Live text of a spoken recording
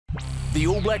The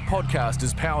All Black podcast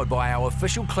is powered by our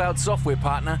official cloud software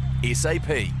partner,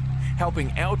 SAP,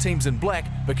 helping our teams in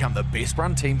black become the best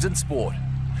run teams in sport.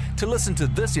 To listen to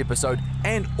this episode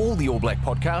and all the All Black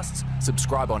podcasts,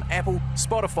 subscribe on Apple,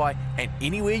 Spotify, and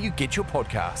anywhere you get your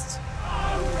podcasts.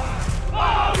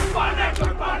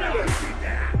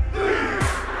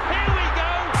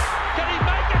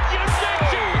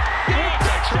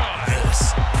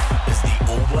 This is the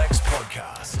All Blacks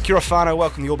podcast. Kia ora whanau,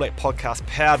 welcome to the All Black podcast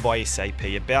powered by SAP,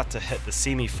 about to hit the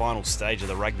semi-final stage of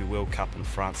the Rugby World Cup in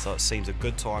France, so it seems a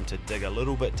good time to dig a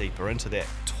little bit deeper into that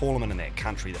tournament in that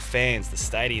country, the fans, the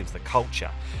stadiums, the culture,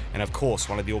 and of course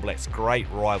one of the All Blacks' great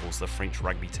rivals, the French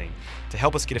Rugby Team. To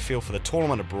help us get a feel for the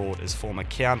tournament abroad is former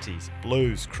Counties,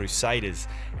 Blues, Crusaders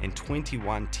and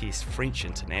 21 Test French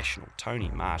international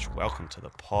Tony Marsh. Welcome to the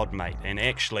pod, mate, and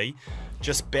actually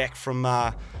just back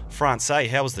from France.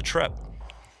 How was the trip?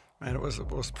 Man, it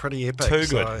was pretty epic.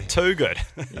 Too good.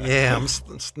 Yeah, I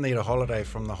just need a holiday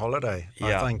from the holiday.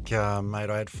 Yeah. I think, mate,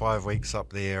 I had 5 weeks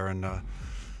up there and a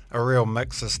real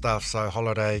mix of stuff. So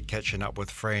holiday, catching up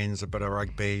with friends, a bit of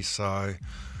rugby,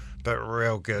 but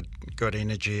real good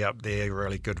energy up there,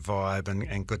 really good vibe,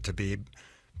 and good to be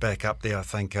back up there. I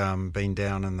think being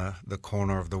down in the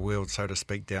corner of the world, so to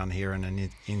speak, down here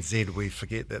in NZ, we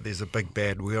forget that there's a big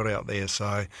bad world out there.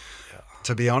 So,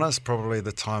 to be honest, probably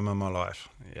the time of my life.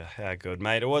 Yeah, how good,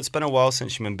 mate. Well, it's been a while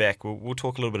since you've been back. We'll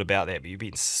talk a little bit about that, but you've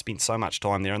spent so much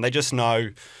time there, and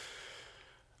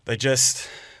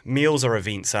meals are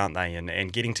events, aren't they?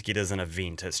 And getting together is an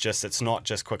event. It's not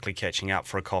just quickly catching up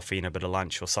for a coffee and a bit of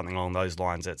lunch or something along those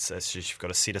lines. It's just you've got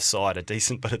to set aside a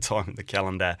decent bit of time in the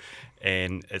calendar,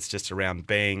 and it's just around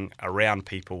being around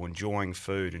people, enjoying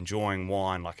food, enjoying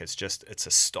wine. Like it's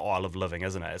a style of living,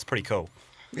 isn't it? It's pretty cool.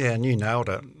 Yeah, and you nailed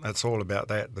it. It's all about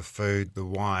that, the food, the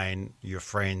wine, your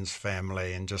friends,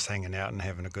 family, and just hanging out and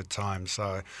having a good time.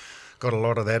 So got a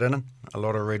lot of that in it, a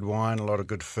lot of red wine, a lot of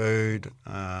good food,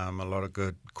 a lot of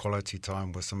good quality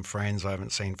time with some friends I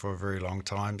haven't seen for a very long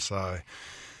time. So,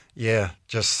 yeah,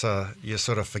 just you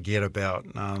sort of forget about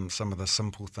some of the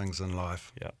simple things in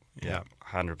life. Yeah,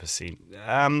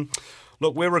 100%.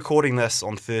 Look, we're recording this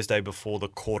on Thursday before the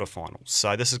quarterfinals,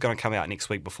 so this is going to come out next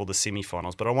week before the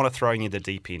semi-finals, but I want to throw you the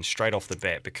deep end straight off the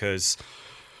bat because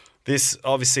there's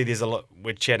a lot.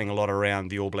 We're chatting a lot around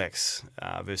the All Blacks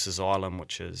versus Ireland,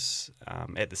 which is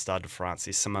at the Stade de France.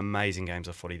 There's some amazing games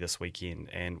of footy this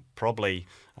weekend, and probably,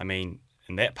 in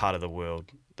that part of the world,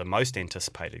 the most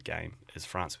anticipated game is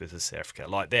France versus South Africa.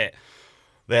 Like that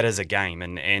is a game,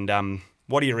 and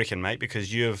what do you reckon, mate?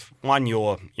 Because you're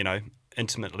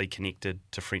intimately connected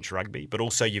to French rugby, but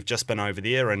also you've just been over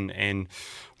there, and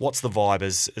what's the vibe?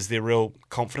 Is there real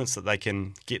confidence that they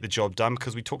can get the job done?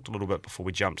 Because we talked a little bit before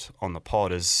we jumped on the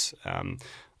pod, is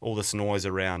all this noise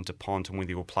around Dupont and whether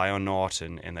he'll play or not,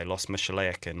 and they lost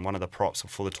Michalak and one of the props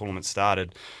before the tournament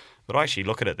started. But I actually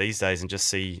look at it these days and just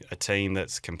see a team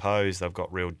that's composed. They've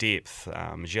got real depth.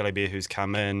 Jalibert, who's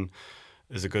come in,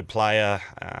 is a good player.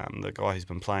 The guy who's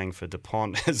been playing for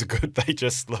Dupont is good. They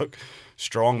just look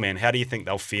strong, man. How do you think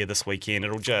they'll fare this weekend?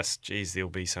 There'll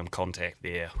be some contact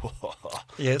there.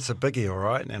 Yeah, it's a biggie, all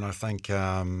right. And I think,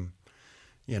 I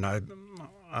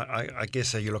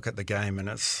guess you look at the game and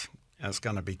it's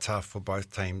going to be tough for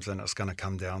both teams, and it's going to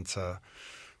come down to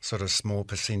sort of small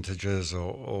percentages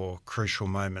or crucial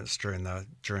moments during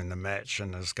the match,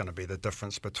 and there's going to be the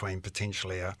difference between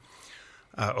potentially a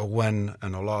win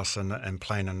and a loss and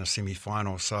playing in a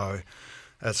semi-final. So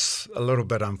it's a little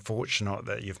bit unfortunate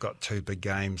that you've got 2 big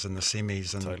games in the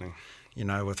semis, and Totally.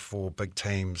 With 4 big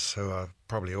teams who are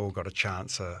probably all got a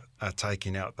chance of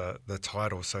taking out the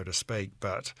title, so to speak.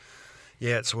 But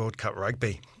yeah, it's World Cup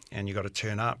rugby, and you've got to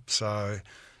turn up. So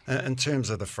in terms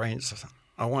of the French,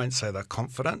 I won't say they're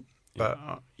confident, but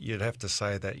you'd have to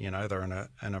say that they're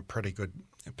in a pretty good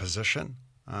position.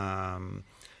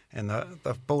 And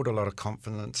they've built a lot of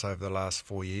confidence over the last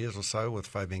 4 years or so with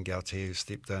Fabien Galtier, who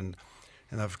stepped in,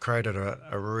 and they've created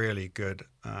a really good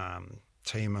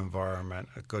team environment,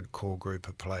 a good core group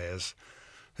of players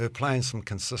who are playing some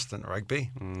consistent rugby.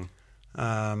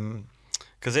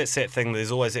 Because that's that thing,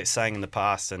 there's always that saying in the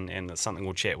past, and it's something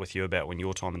we'll chat with you about when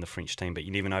your time in the French team, but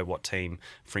you never know what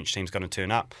French team's going to turn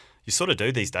up. You sort of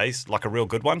do these days, like a real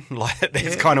good one. Like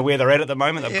that's kind of where they're at the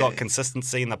moment. They've got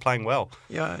consistency and they're playing well.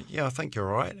 Yeah, I think you're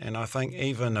right. And I think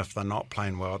even if they're not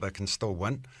playing well, they can still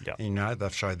win. Yeah.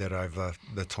 They've showed that over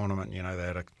the tournament. They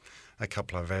had a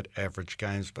couple of average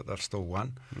games, but they've still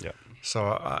won. Yeah. So,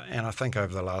 and I think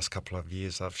over the last couple of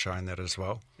years, they've shown that as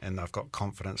well, and they've got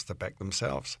confidence to back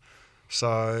themselves.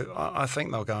 So I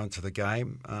think they'll go into the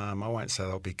game. I won't say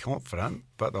they'll be confident,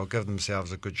 but they'll give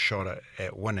themselves a good shot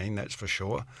at winning, that's for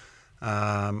sure.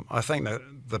 I think that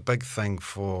the big thing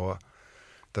for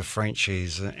the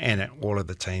Frenchies and all of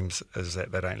the teams is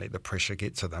that they don't let the pressure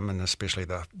get to them, and especially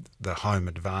the home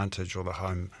advantage or the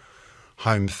home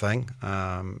thing.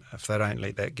 If they don't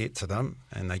let that get to them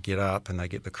and they get up and they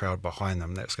get the crowd behind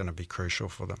them, that's going to be crucial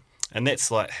for them. And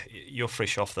that's like, you're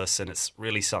fresh off this, and it's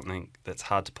really something that's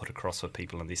hard to put across with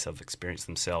people unless they've experienced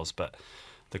themselves. But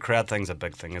the crowd thing's a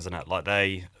big thing, isn't it? Like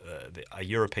a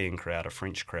European crowd, a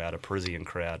French crowd, a Parisian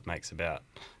crowd makes about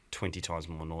 20 times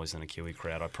more noise than a Kiwi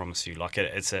crowd. I promise you. Like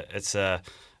it's an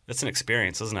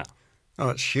experience, isn't it? Oh,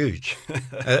 it's huge.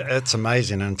 It's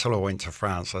amazing. Until I went to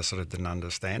France, I sort of didn't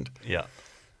understand. Yeah.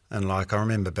 And like I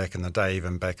remember back in the day,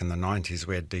 even back in the 90s,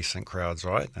 we had decent crowds,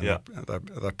 right? And yeah.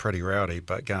 They're pretty rowdy,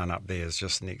 but going up there is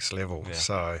just next level. Yeah.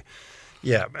 So,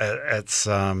 yeah, it's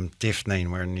deafening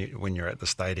when you're at the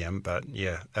stadium. But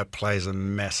yeah, it plays a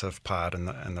massive part in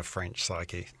the French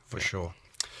psyche for sure.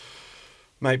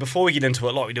 Mate, before we get into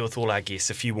it, like we do with all our guests,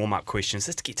 a few warm-up questions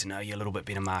just to get to know you a little bit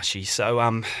better, Marshy.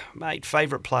 So, mate,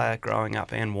 favourite player growing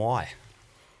up and why?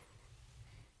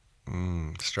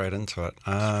 Straight into it.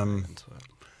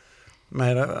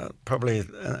 Mate, probably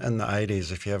in the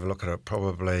 80s, if you have a look at it,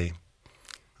 probably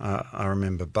I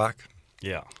remember Buck.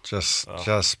 Yeah. Just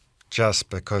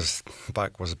because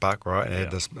Buck was Buck, right? He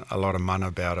had a lot of mun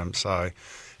about him, so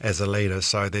as a leader.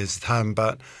 So there's him.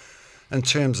 But in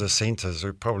terms of centres,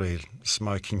 we're probably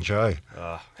Smoking Joe.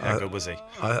 How good was he?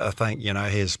 I think,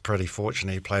 he's pretty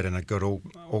fortunate. He played in a good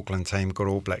Auckland team, good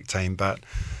All Black team, but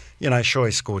sure,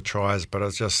 he scored tries, but it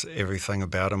was just everything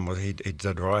about him he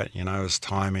did right. His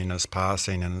timing, his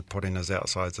passing, and putting his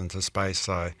outsides into space.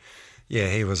 So, yeah,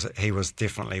 he was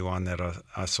definitely one that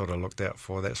I sort of looked out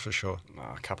for. That's for sure.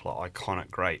 A couple of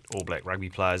iconic, great All Black rugby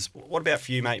players. What about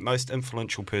for you, mate? Most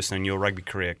influential person in your rugby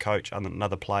career, coach,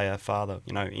 another player, father?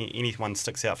 Anyone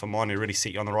sticks out for mine who really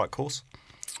set you on the right course?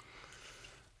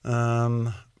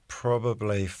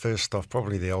 Probably first off,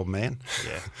 the old man.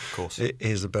 Yeah, of course.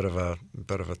 He's a bit of a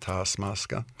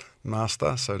taskmaster,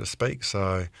 so to speak.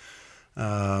 So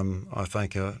I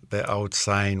think that old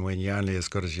saying, when you're only as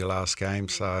good as your last game.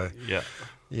 So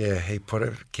yeah, he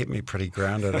kept me pretty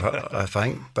grounded, I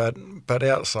think. But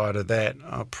outside of that,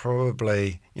 I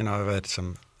probably I've had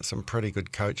some pretty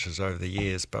good coaches over the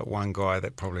years, but one guy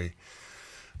that probably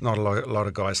not a lot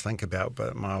of guys think about,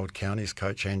 but my old Counties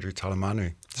coach, Andrew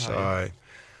Talamanu.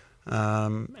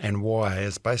 And why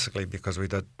is basically because we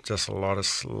did just a lot of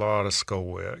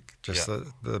schoolwork, just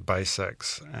the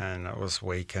basics, and it was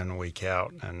week in, week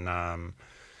out. And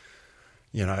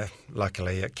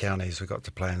luckily at Counties we got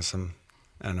to play in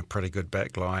a pretty good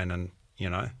back line, and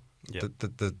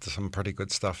did some pretty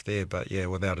good stuff there. But yeah,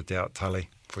 without a doubt, Tully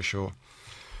for sure.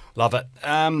 Love it.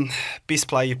 Best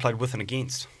player you played with and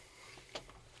against?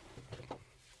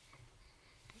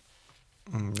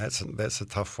 That's a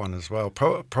tough one as well.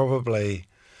 Probably,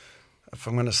 if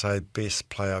I'm going to say best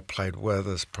player I played with,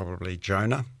 is probably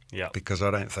Jonah. Yeah. Because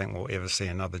I don't think we'll ever see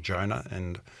another Jonah.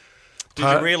 And did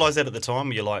you realise that at the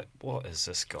time? You're like, what is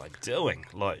this guy doing?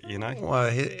 Well,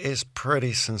 he's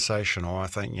pretty sensational. I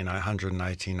think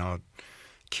 118 odd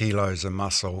kilos of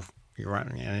muscle.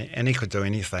 And he could do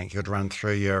anything. He could run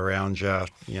through you, around you,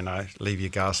 leave you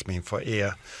gasping for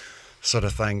air, sort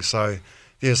of thing. So.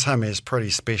 Yes, him is pretty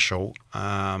special,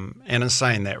 and in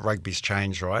saying that, rugby's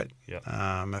changed, right?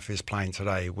 Yeah. If he's playing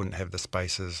today, he wouldn't have the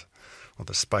space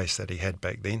that he had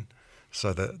back then.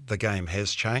 So the game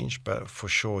has changed, but for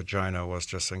sure, Jonah was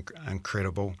just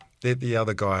incredible. The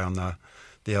other guy on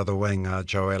the other wing,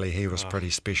 Joe Alley, he was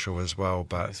pretty special as well.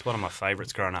 But it's one of my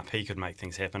favourites growing up. He could make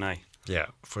things happen, eh? Yeah,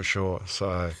 for sure.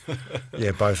 So,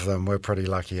 yeah, both of them. We're pretty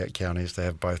lucky at Counties to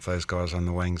have both those guys on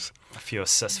the wings. A few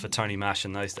assists for Tony Marsh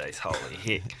in those days. Holy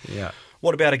heck. Yeah.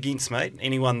 What about against, mate?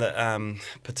 Anyone that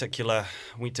particular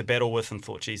went to battle with and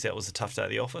thought, geez, that was a tough day at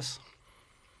the office?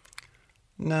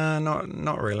 No,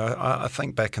 not really. I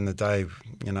think back in the day,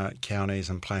 at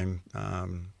Counties and playing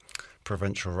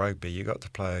provincial rugby, you got to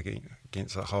play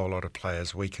against a whole lot of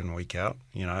players week in, week out,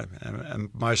 and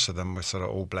most of them were sort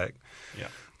of All Black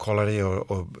quality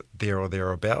or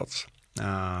thereabouts.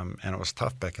 And it was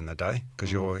tough back in the day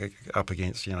because you were up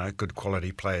against, good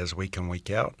quality players week in, week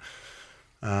out.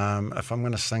 If I'm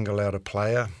going to single out a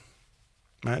player,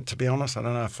 mate, to be honest, I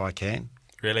don't know if I can.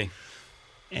 Really?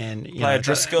 And Player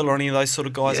Driscoll or any of those sort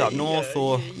of guys up north?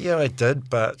 Yeah, I did,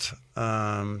 but,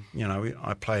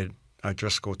 I played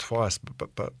O'Driscoll twice,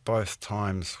 but both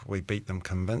times we beat them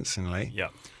convincingly. Yeah.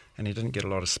 And he didn't get a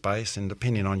lot of space, and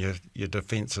depending on your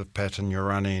defensive pattern you're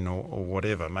running or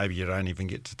whatever, maybe you don't even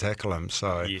get to tackle him.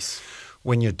 So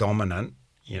when you're dominant,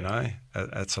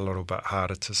 it's a little bit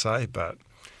harder to say, but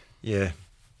yeah.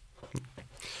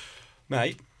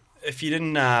 Mate, if you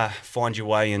didn't find your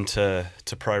way into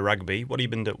pro rugby, what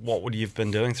would you have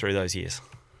been doing through those years?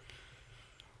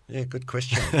 Yeah, good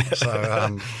question.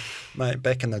 So, mate,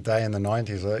 back in the day in the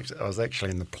 90s, I was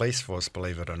actually in the police force,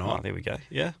 believe it or not. Oh, there we go.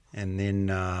 Yeah. And then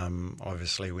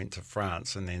obviously went to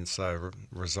France and then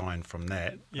resigned from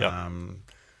that. Yeah.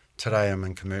 Today I'm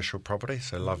in commercial property,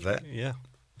 so love that. Yeah.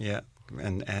 Yeah,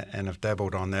 and have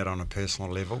dabbled on that on a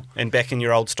personal level. And back in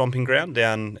your old stomping ground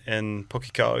down in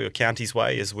Pukeko or Counties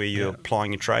Way is where you're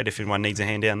plying your trade if anyone needs a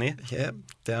hand down there? Yeah,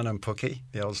 down in Puki,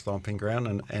 the old stomping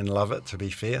ground, and love it, to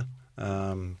be fair.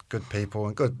 Good people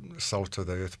and good salt of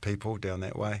the earth people down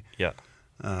that way. Yeah.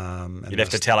 You'd have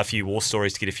to tell a few war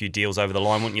stories to get a few deals over the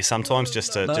line, wouldn't you, sometimes,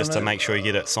 just to make sure you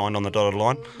get it signed on the dotted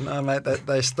line? No, mate,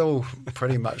 they still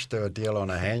pretty much do a deal on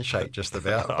a handshake, just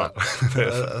about.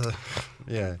 But,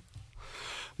 yeah.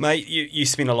 Mate, you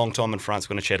spent a long time in France.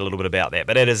 We're going to chat a little bit about that.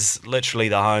 But it is literally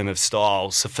the home of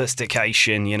style,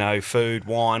 sophistication, food,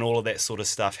 wine, all of that sort of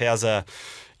stuff. How's a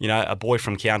boy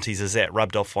from Counties, is that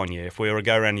rubbed off on you? If we were to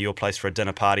go around to your place for a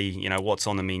dinner party, what's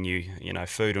on the menu?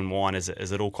 Food and wine, is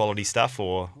it all quality stuff?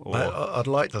 Or? Mate, I'd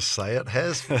like to say it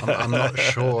has. I'm not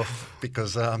sure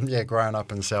because, growing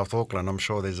up in South Auckland, I'm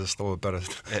sure there's still a bit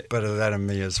of that in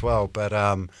me as well.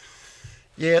 But,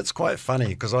 it's quite funny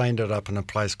because I ended up in a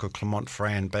place called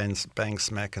Clermont-Ferrand, bang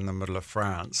smack in the middle of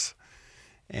France.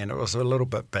 And it was a little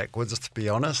bit backwards, to be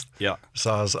honest. Yeah.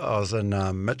 So I was in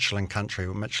Michelin country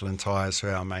with Michelin tyres, who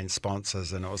are our main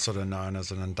sponsors, and it was sort of known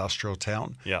as an industrial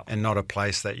town. Yeah. And not a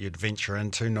place that you'd venture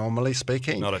into, normally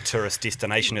speaking. Not a tourist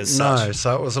destination as such. No,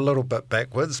 so it was a little bit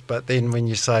backwards. But then when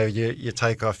you say you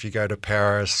take off, you go to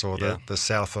Paris or the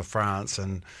south of France,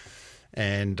 and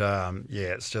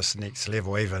it's just next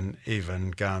level.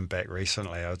 Even going back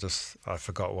recently, I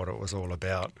forgot what it was all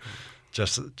about.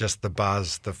 Just the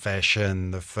buzz, the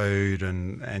fashion, the food,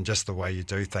 and just the way you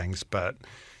do things. But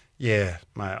yeah,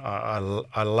 mate,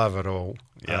 I love it all.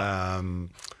 Yeah.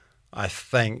 I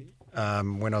think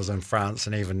when I was in France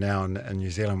and even now in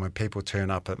New Zealand, when people turn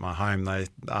up at my home, they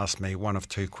ask me one of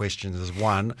two questions: is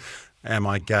one, am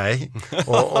I gay?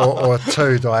 Or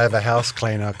two, do I have a house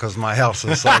cleaner? Because my house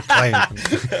is so clean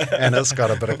and it's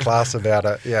got a bit of class about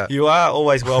it. Yeah. You are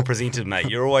always well presented, mate.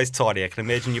 You're always tidy. I can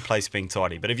imagine your place being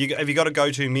tidy. But have you got a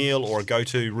go-to meal or a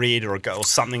go-to read or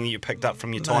something that you picked up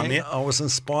from your time there? I was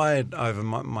inspired over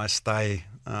my stay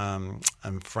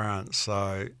in France.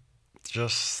 So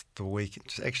just the week,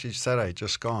 actually Saturday,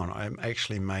 just gone, I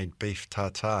actually made beef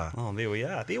tartare. Oh, there we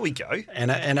are. There we go.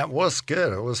 And it was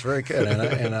good. It was very good.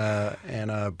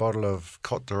 and a bottle of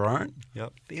Côte d'Iron.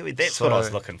 Yep. That's what I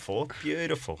was looking for.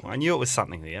 Beautiful. I knew it was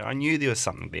something there. I knew there was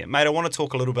something there. Mate, I want to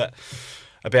talk a little bit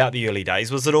about the early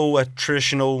days. Was it all a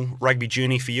traditional rugby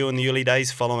journey for you in the early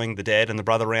days, following the dad and the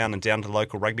brother around and down to the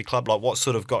local rugby club? Like, what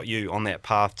sort of got you on that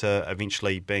path to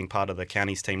eventually being part of the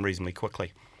counties team reasonably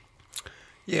quickly?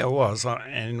 Yeah, it was.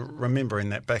 And remembering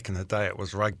that back in the day it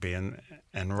was rugby, and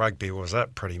rugby was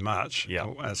it pretty much.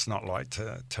 Yeah. It's not like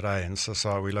today in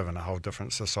society. We live in a whole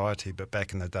different society, but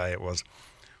back in the day it was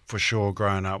for sure.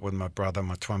 Growing up with my brother,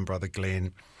 my twin brother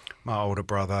Glenn, my older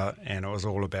brother, and it was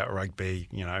all about rugby,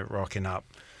 rocking up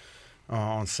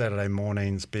on Saturday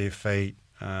mornings, bare feet,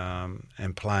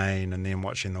 and playing, and then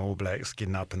watching the All Blacks,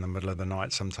 getting up in the middle of the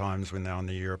night sometimes when they're on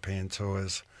the European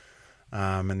tours.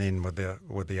 And then with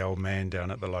the old man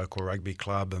down at the local rugby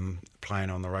club and playing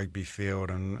on the rugby field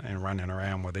and running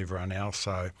around with everyone else.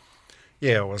 So,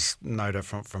 yeah, it was no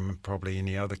different from probably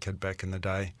any other kid back in the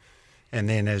day. And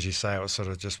then, as you say, it was sort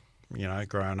of just,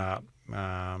 growing up,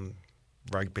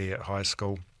 rugby at high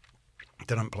school.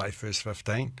 Didn't play first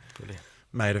 15. Brilliant.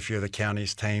 Made a few of the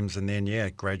counties teams and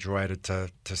then, graduated to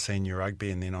senior rugby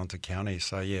and then on to counties.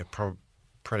 So, yeah,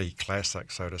 pretty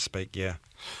classic, so to speak, yeah.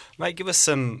 Mate, give us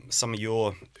some of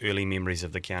your early memories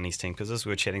of the counties team, because as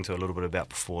we were chatting to a little bit about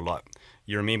before, like,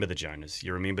 you remember the Jonas,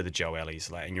 you remember the Joe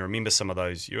Ellies, and you remember some of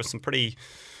those. You were some pretty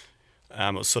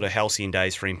it was sort of halcyon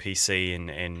days for NPC,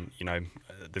 and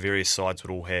the various sides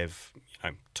would all have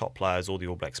top players, all the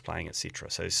All Blacks playing,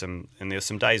 etc. So there were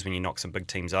some days when you knocked some big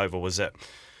teams over.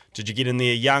 Did you get in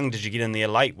there young? Did you get in there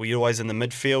late? Were you always in the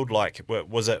midfield? Like,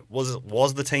 was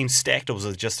the team stacked, or was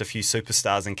it just a few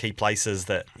superstars in key places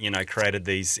that created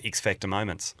these X factor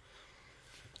moments?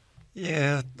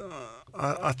 Yeah,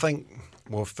 I think.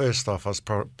 Well, first off, I was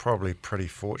probably pretty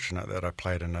fortunate that I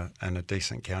played in a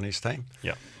decent counties team.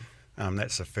 Yeah.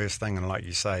 That's the first thing, and like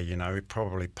you say, we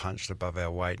probably punched above our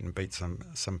weight and beat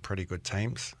some pretty good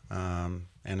teams. And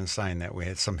in saying that, we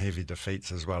had some heavy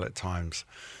defeats as well at times,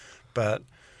 but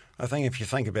I think if you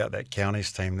think about that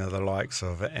counties team, they're the likes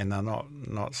of, and they're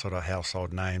not sort of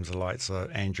household names, the likes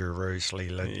of Andrew Roos, Lee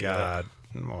Lidgard,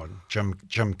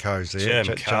 Jim Coe's there.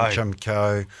 Jim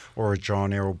Coe, Ora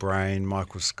John, Errol Brain,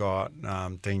 Michael Scott,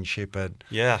 Dean Shepherd.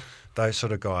 Yeah. Those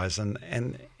sort of guys.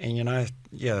 And you know,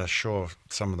 yeah, sure,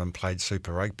 some of them played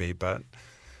Super Rugby, but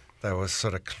they were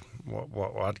sort of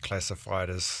what I'd classify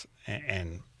as,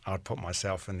 and I'd put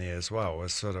myself in there as well,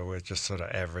 we're just sort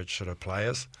of average sort of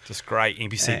players. Just great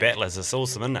NPC battlers. It's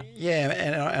awesome, isn't it? Yeah,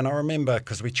 and I remember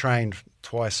because we trained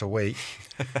twice a week,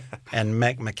 and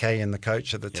Mac McKeon, the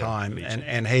coach at the time,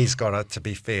 and he's got to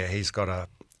be fair, he's got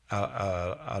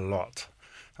a lot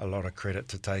of credit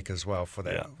to take as well for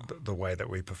that, the way that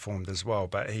we performed as well.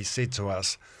 But he said to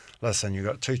us, listen, you've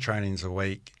got 2 trainings a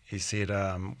week. He said,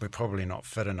 we're probably not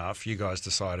fit enough. You guys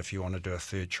decide if you want to do a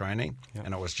 3rd training. Yeah.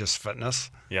 And it was just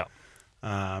fitness. Yeah.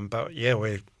 But yeah,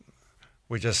 we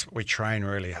train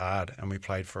really hard and we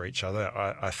played for each other.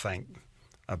 I think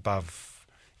above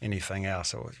anything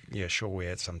else, it was, yeah, sure, we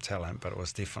had some talent, but it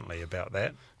was definitely about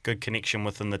that. Good connection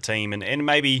within the team. And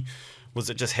maybe was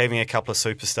it just having a couple of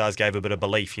superstars gave a bit of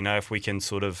belief, you know, if we can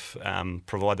sort of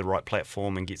provide the right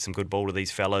platform and get some good ball to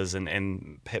these fellas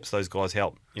and perhaps those guys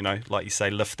help, you know, like you say,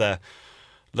 lift the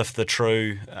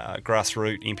true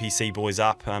grassroots NPC boys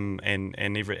up and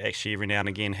every now and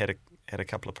again had a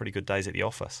couple of pretty good days at the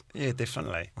office. Yeah,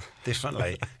 definitely.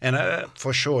 And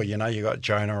for sure, you know, you got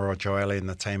Jonah or Joelle in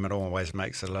the team, it always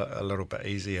makes it a little bit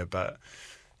easier. But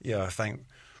yeah, I think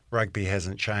rugby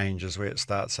hasn't changed is where it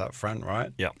starts up front,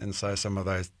 right? Yeah. And so some of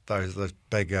those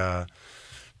big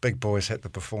boys had to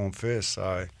perform first,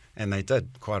 and they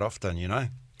did quite often, you know.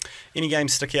 Any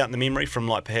games stick out in the memory from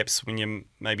like perhaps when you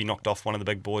maybe knocked off one of the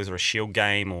big boys, or a Shield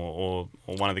game, or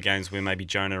one of the games where maybe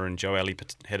Jonah and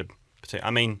Joelle had I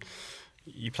mean,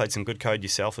 you played some good code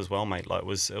yourself as well, mate. Like it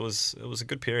was a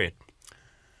good period.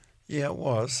 Yeah, it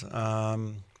was.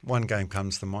 One game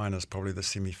comes to mind is probably the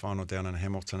semi-final down in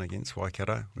Hamilton against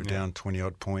Waikato. We're down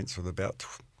 20-odd points with about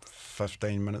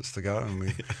 15 minutes to go, and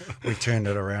we turned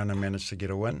it around and managed to get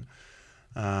a win.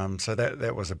 So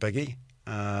that was a biggie.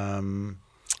 No,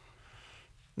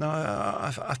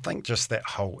 I think just that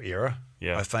whole era.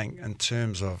 Yeah. I think in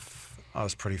terms of, I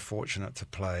was pretty fortunate to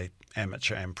play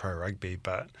amateur and pro rugby,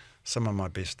 but some of my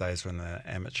best days were in the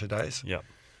amateur days. Yeah.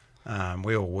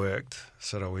 We all worked,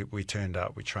 sort of. We turned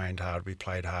up, we trained hard, we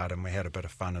played hard, and we had a bit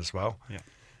of fun as well. Yeah.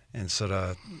 And sort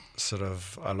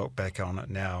of, I look back on it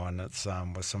now, and it's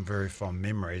with some very fond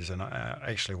memories, and I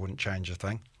actually wouldn't change a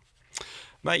thing.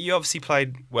 Mate, you obviously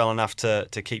played well enough to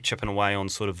keep chipping away on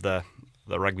sort of the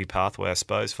rugby pathway, I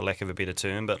suppose, for lack of a better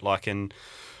term. But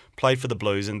played for the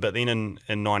Blues, but then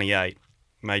in '98.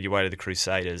 Made your way to the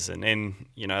Crusaders, and then,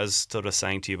 you know, as sort of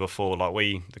saying to you before, like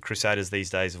the Crusaders these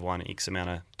days have won X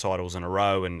amount of titles in a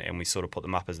row, and we sort of put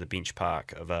them up as the bench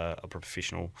park of a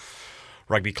professional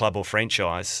rugby club or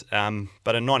franchise.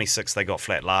 But in '96 they got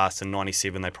flat last, in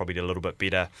 '97 they probably did a little bit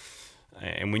better,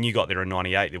 and when you got there in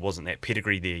 '98 there wasn't that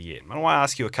pedigree there yet. I want to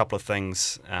ask you a couple of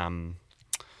things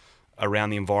around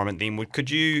the environment then.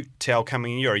 Could you tell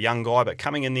coming in, you're a young guy, but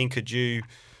coming in then, could you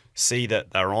see that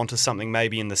they're onto something,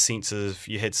 maybe in the sense of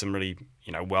you had some really,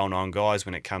 you know, well-known guys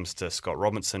when it comes to Scott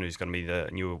Robinson, who's going to be the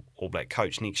new All Black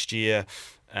coach next year,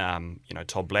 you know,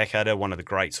 Todd Blackadder, one of the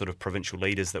great sort of provincial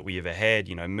leaders that we ever had,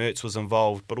 you know, Mertz was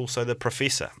involved, but also the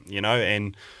professor, you know,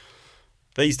 and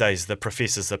these days the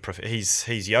professor's he's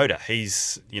Yoda,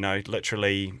 he's, you know,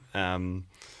 literally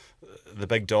the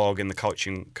big dog in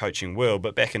the coaching world.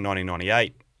 But back in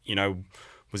 1998, you know,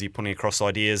 was he putting across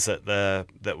ideas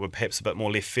that were perhaps a bit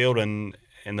more left field, and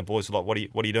the boys were like, what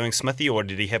are you doing, Smithy? Or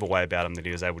did he have a way about him that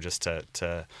he was able just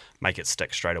to make it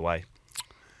stick straight away?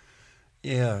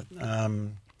 Yeah.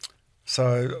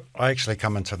 So I actually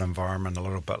come into the environment a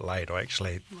little bit late.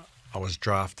 I was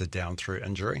drafted down through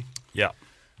injury. Yeah.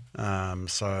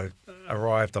 So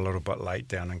arrived a little bit late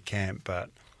down in camp, but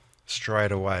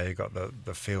straight away got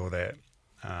the feel that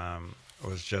it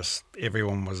was just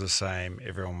everyone was the same.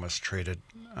 Everyone was treated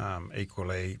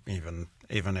equally.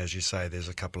 Even as you say, there's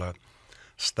a couple of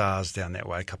stars down that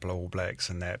way, a couple of All Blacks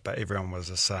and that, but everyone was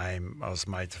the same. I was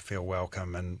made to feel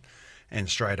welcome and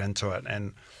straight into it.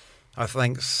 And I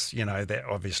think, you know, that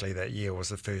obviously that year was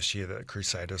the first year that the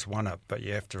Crusaders won it. But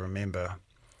you have to remember,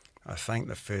 I think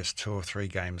the first 2 or 3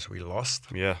 games we lost.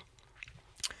 Yeah.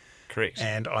 Correct.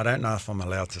 And I don't know if I'm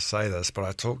allowed to say this, but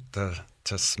I talked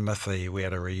to Smithy. We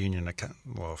had a reunion a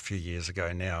few years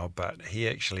ago now, but he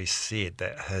actually said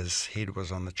that his head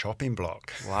was on the chopping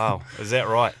block. Wow, is that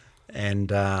right?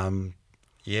 And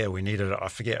yeah, we needed, I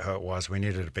forget who it was, we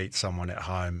needed to beat someone at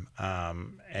home,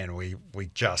 and we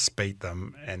just beat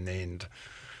them, and then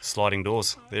sliding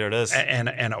doors, there it is. And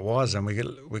it was, and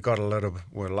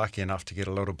we're lucky enough to get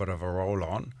a little bit of a roll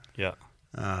on. Yeah.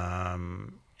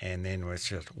 and then it was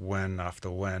just win after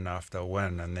win after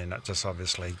win, and then it just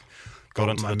obviously got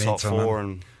into the top four,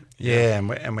 and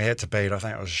and we had to beat, I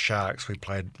think it was Sharks. We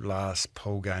played last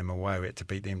pool game away. We had to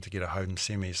beat them to get a home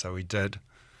semi, so we did.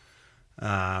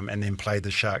 And then played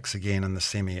the Sharks again in the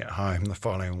semi at home the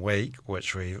following week,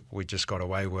 which we just got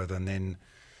away with, and then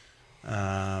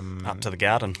up to the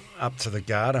Garden. Up to the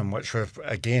Garden, which we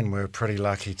were pretty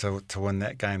lucky to win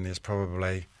that game. There's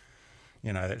probably, I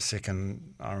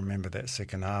remember that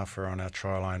second half, we were on our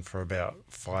try line for about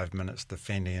 5 minutes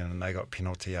defending, and they got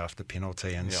penalty after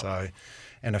penalty, and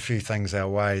and a few things our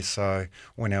way, so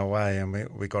went our way, and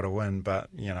we got a win. But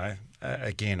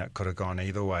again, it could have gone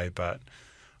either way. But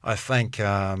I think,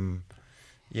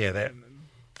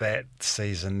 that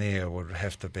season there would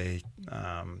have to be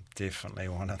definitely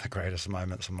one of the greatest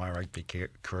moments of my rugby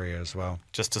career as well.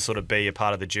 Just to sort of be a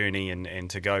part of the journey and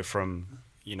to go from,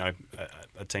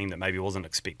 a team that maybe wasn't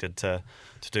expected to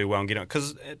do well and get on.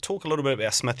 Because talk a little bit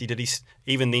about Smithy. Did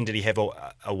he have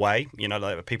a way?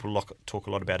 People talk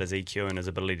a lot about his EQ and his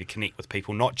ability to connect with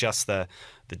people, not just the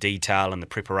detail and the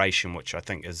preparation, which I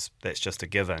think that's just a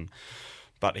given.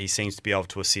 But he seems to be able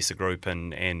to assess a group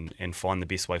and find the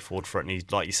best way forward for it. And he,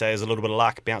 like you say, has a little bit of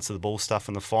luck, bounce of the ball stuff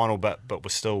in the final, but we're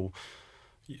still,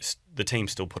 the team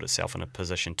still put itself in a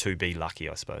position to be lucky,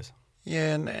 I suppose.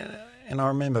 Yeah, and I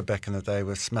remember back in the day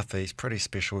with Smithy, he's pretty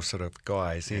special sort of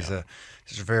guy. He's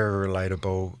very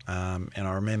relatable. And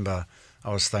I remember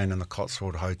I was staying in the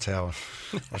Cotswold Hotel,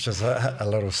 which is a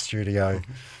little studio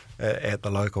at the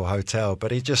local hotel,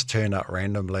 but he just turned up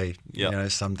randomly,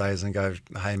 some days and go,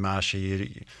 "Hey,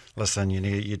 Marshy, listen,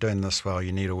 you're doing this well,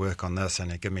 you need to work on this,"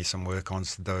 and he'd give me some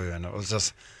work-ons to do, and it was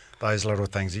just those little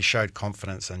things. He showed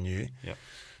confidence in you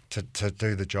to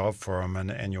do the job for him,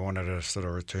 and you wanted to sort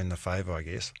of return the favour, I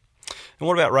guess. And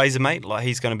what about Razor, mate? Like,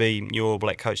 he's going to be your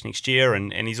Black coach next year,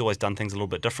 and he's always done things a little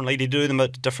bit differently. Did he do them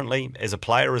differently as a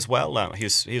player as well? He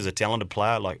was a talented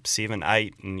player, like 7,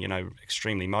 8, and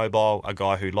extremely mobile. A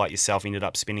guy who, like yourself, ended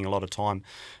up spending a lot of time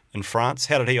in France.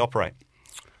 How did he operate?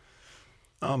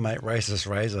 Oh, mate, Razor's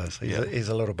Razor. He's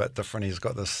a little bit different. He's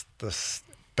got this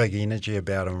big energy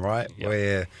about him, right? Yep.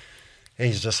 Where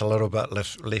he's just a little bit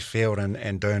left field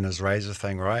and doing his Razor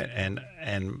thing, right? And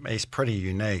he's pretty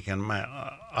unique. And mate,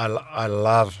 I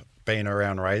love being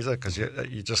around Razor because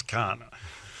you just can't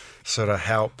sort of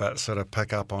help but sort of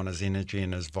pick up on his energy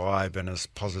and his vibe and his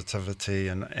positivity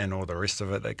and all the rest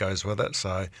of it that goes with it.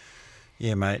 So,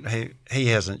 yeah, mate, he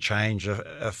hasn't changed.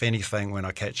 If anything, when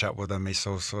I catch up with him, he's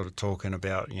still sort of talking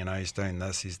about, he's doing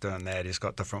this, he's doing that. He's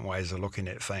got different ways of looking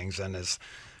at things and is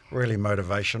really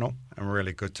motivational and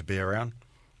really good to be around.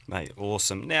 Mate,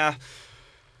 awesome. Now,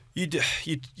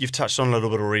 you've touched on a little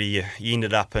bit already. You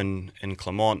ended up in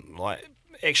Clermont. Like,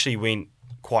 actually went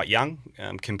quite young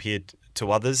compared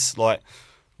to others. Like,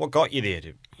 what got you there?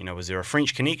 Was there a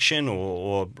French connection,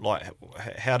 or like,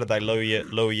 how did they lure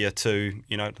you to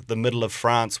the middle of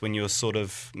France when you were sort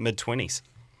of mid-20s?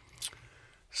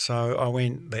 So I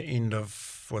went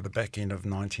the back end of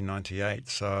 1998.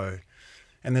 So,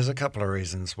 and there's a couple of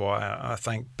reasons why. I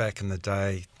think back in the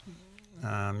day,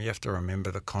 you have to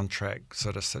remember the contract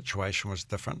sort of situation was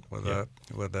different with the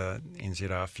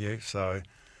NZRFU. So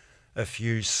if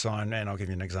you sign, and I'll give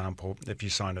you an example, if you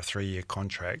signed a 3-year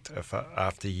contract, if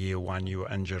after year 1 you were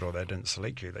injured or they didn't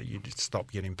select you, that you'd stop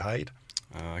getting paid.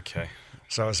 Okay.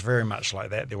 So it's very much like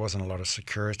that. There wasn't a lot of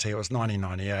security. It was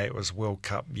 1998. It was World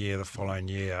Cup year the following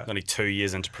year. Only 2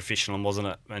 years into professionalism, wasn't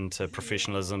it? Into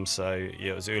professionalism. So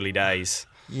yeah, it was early days.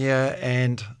 Yeah,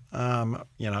 and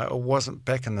it wasn't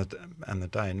back in the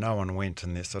day. No one went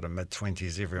in their sort of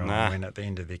mid-20s. Everyone went at the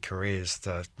end of their careers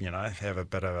to have a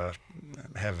bit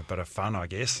of fun, I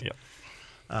guess. Yep.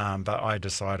 But I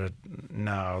decided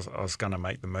I was going to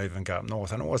make the move and go up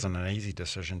north, and it wasn't an easy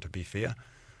decision, to be fair.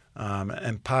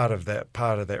 And part of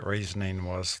that reasoning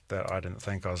was that I didn't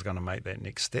think I was going to make that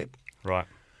next step. Right.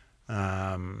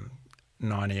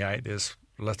 98, there's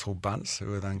little bunts who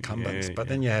were the incumbents, but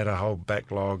then you had a whole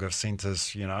backlog of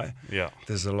centres,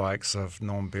 There's the likes of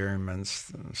Norm Berryman,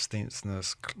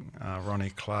 Stensness, Ronnie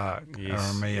Clark,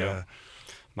 Aramia,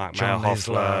 Mark John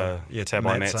Mailhoffler,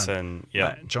 Tabai Matson,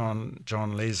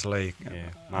 John Leslie,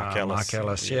 Mark Ellis. Mark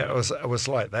Ellis. It was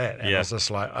like that, and I was just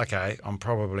like, okay, I'm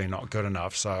probably not good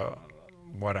enough, so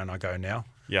why don't I go now?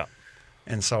 Yeah.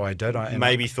 And so I did.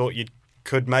 Maybe thought you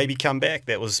could maybe come back.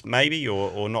 That was maybe,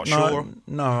 or not sure.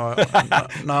 No,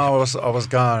 I was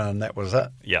going, and that was it.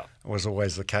 Yeah, it was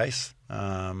always the case.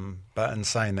 But in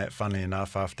saying that, funnily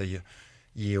enough, after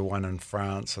year 1 in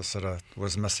France, I sort of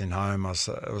was missing home.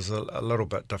 It was a little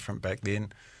bit different back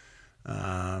then.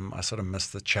 I sort of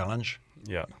missed the challenge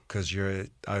Yeah. Because you're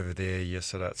over there,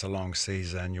 it's a long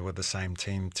season, you're with the same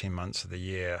team 10 months of the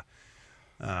year.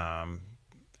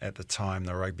 At the time,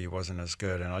 the rugby wasn't as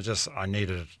good, and I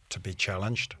needed to be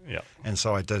challenged. Yeah. And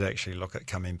so I did actually look at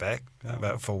coming back,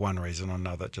 but for one reason or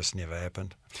another, it just never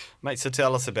happened. Mate, so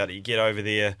tell us about it. You get over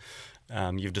there,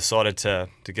 you've decided to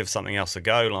give something else a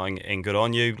go, and good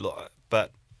on you.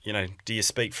 But, do you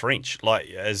speak French?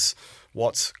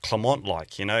 What's Clermont like?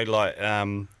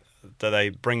 Do they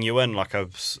bring you in? Like I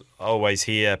always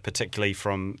hear, particularly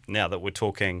from now that we're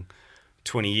talking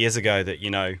 20 years ago, that,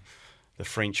 the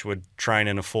French would train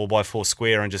in a 4x4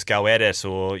 square and just go at it,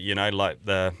 or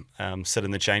sit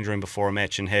in the change room before a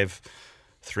match and have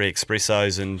 3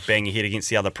 espressos and bang your head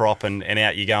against the other prop and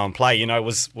out you go and play.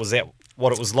 Was that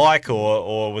what it was like,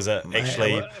 or was it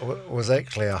actually? It was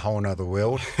actually a whole nother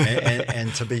world,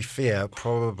 and to be fair,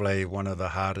 probably one of the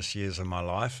hardest years of my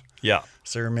life. Yeah.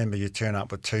 So remember, you turn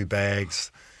up with 2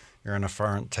 bags, you're in a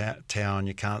foreign town,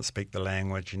 you can't speak the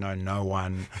language, you know no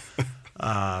one.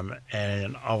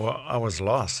 And I was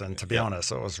lost, and to be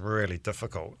honest, it was really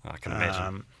difficult. I can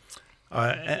imagine.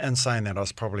 And saying that, I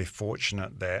was probably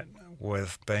fortunate that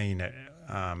with being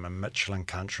a Michelin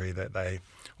country, that they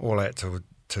all had to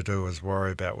do was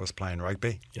worry about was playing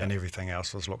rugby, and everything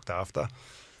else was looked after.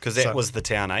 Because that was the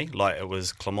town, eh?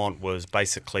 Clermont was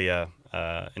basically a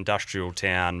industrial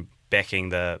town backing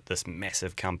this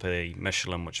massive company,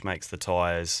 Michelin, which makes the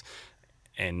tyres.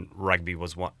 And rugby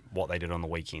was what they did on the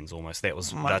weekends almost. That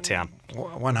was the town.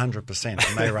 100%.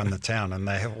 And they run the town, and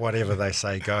they have whatever they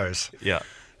say goes. Yeah.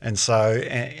 And so,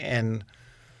 and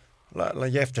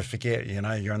you have to forget,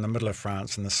 you're in the middle of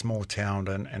France in the small town,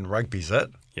 and rugby's it.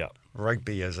 Yeah.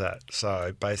 Rugby is it.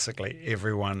 So basically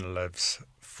everyone lives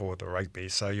for the rugby.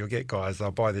 So you'll get guys,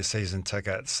 they'll buy their season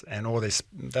tickets, and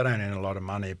they don't earn a lot of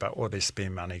money, but all their spare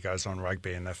money goes on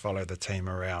rugby, and they follow the team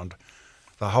around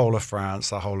the whole of France,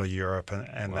 the whole of Europe,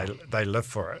 and wow. they live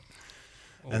for it.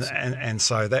 Awesome. And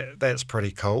so that's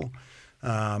pretty cool.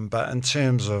 But in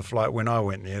terms of, when I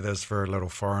went there's very little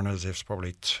foreigners. There's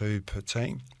probably 2 per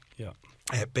team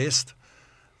at best.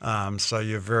 So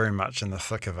you're very much in the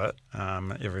thick of it.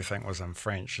 Everything was in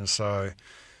French. And so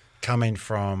coming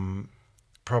from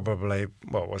probably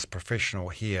what was professional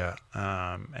here,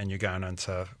 and you're going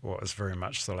into what was very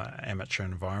much still an amateur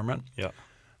environment. Yeah.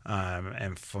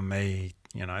 And for me,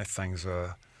 things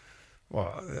were,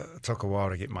 it took a while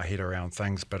to get my head around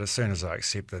things, but as soon as I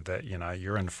accepted that,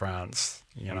 you're in France,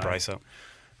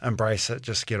 embrace it,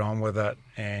 just get on with it.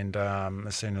 And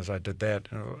as soon as I did that,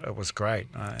 it was great.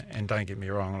 And don't get me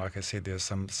wrong, like I said, there's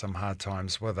some hard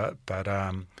times with it, but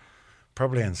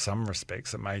probably in some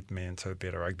respects it made me into a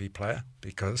better rugby player,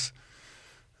 because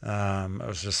it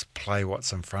was just play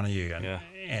what's in front of you.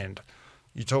 And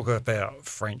you talk about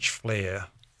French flair.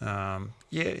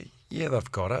 Yeah,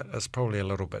 they've got it. It's probably a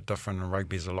little bit different, and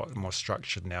rugby's a lot more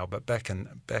structured now. But back in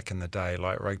the day,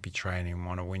 like rugby training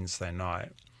on a Wednesday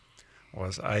night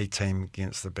was A team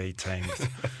against the B team,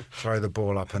 throw the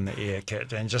ball up in the air,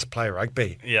 catch, and just play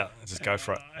rugby. Yeah, just go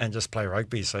for it. And just play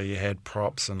rugby. So you had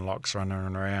props and locks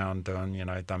running around doing,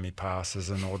 dummy passes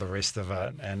and all the rest of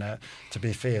it. And to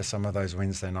be fair, some of those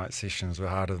Wednesday night sessions were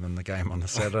harder than the game on the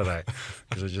Saturday,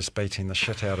 because we're just beating the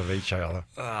shit out of each other.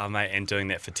 Oh, mate, and doing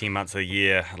that for 10 months of the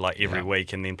year, every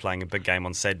week, and then playing a big game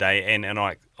on Saturday. And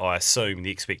I assume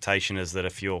the expectation is that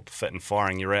if you're fit and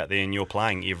firing, you're out there and you're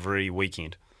playing every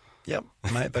weekend. Yep,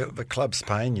 mate, the club's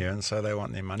paying you, and so they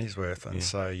want their money's worth. And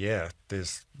so,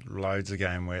 there's loads of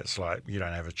game where it's like you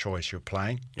don't have a choice, you're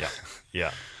playing.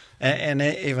 Yeah. And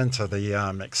even to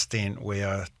the extent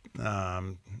where,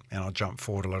 and I'll jump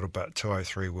forward a little bit,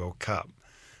 2003 World Cup,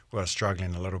 we were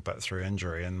struggling a little bit through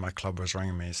injury, and my club was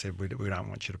ringing me and said, we don't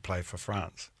want you to play for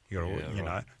France.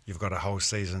 You've got a whole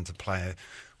season to play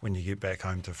when you get back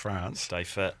home to France. Stay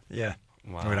fit. Yeah,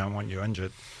 wow. We don't want you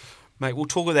injured. Mate, we'll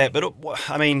talk of that, but what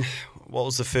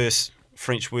was the first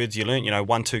French words you learnt?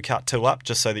 1, 2, cut, 2 up,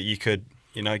 just so that you could,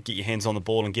 get your hands on the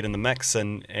ball and get in the mix,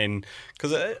 and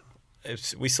because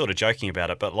we're sort of joking about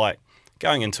it, but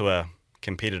going into a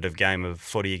competitive game of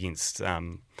footy against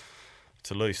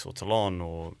Toulouse or Toulon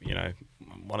or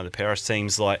one of the Paris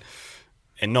teams,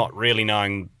 and not really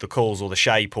knowing the calls or the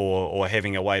shape or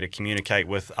having a way to communicate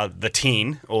with the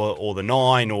 10 or the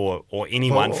 9 or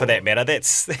anyone for that matter,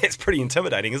 that's pretty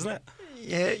intimidating, isn't it?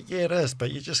 Yeah, it is, but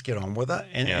you just get on with it.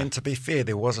 And to be fair,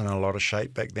 there wasn't a lot of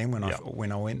shape back then when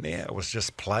I went there. It was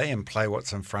just play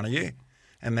what's in front of you.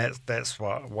 And that's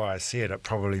why I said it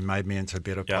probably made me into a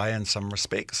better player in some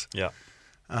respects. Yeah.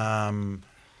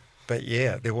 But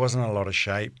yeah, there wasn't a lot of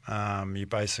shape. You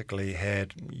basically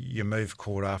had your move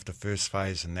called after first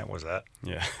phase, and that was it.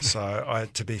 Yeah. So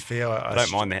to be fair, I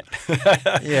don't mind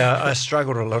that. yeah, I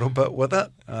struggled a little bit with it.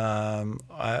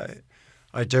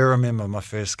 I do remember my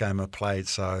first game I played.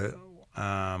 So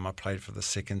I played for the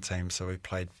second team. So we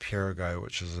played Perigo,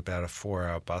 which is about a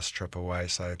 4-hour bus trip away.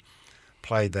 So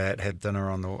played that, had dinner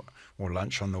or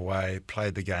lunch on the way.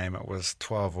 Played the game. It was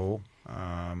 12-all.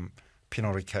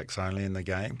 Penalty kicks only in the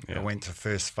game. Yeah. I went to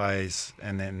first phase,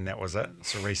 and then that was it.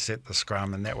 So reset the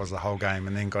scrum, and that was the whole game.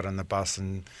 And then got in the bus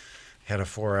and had a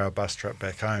 4-hour bus trip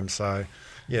back home. So,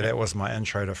 yeah, that was my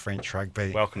intro to French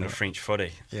rugby. Welcome to French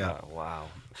footy. Yeah. Oh, wow.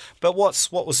 But what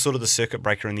was sort of the circuit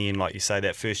breaker in the end? Like you say,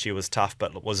 that first year was tough,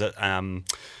 but was it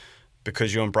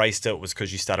because you embraced it? Was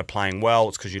because you started playing well?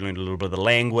 It's because you learned a little bit of the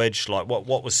language? Like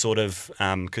what was sort of,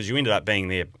 because you ended up being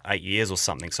there 8 years or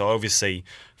something, so obviously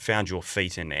found your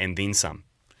feet and then some.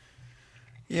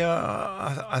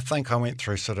 Yeah, I think I went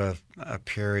through sort of a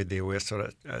period there where sort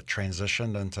of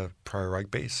transitioned into pro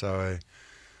rugby. So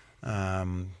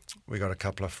we got a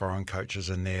couple of foreign coaches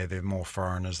in there. There are more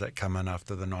foreigners that come in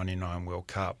after the '99 World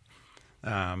Cup.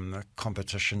 The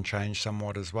competition changed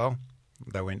somewhat as well.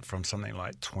 They went from something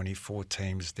like 24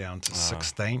 teams down to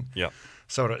 16. Yeah.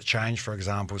 So it changed, for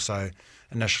example. So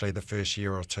initially the first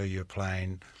year or two you're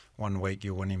playing, 1 week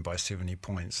you're winning by 70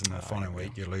 points, and the following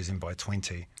week you're losing by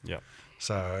 20. Yeah.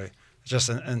 So just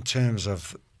in terms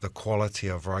of the quality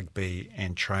of rugby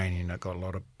and training, it got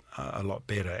a lot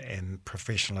better, and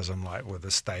professionalism, like with the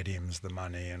stadiums, the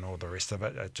money and all the rest of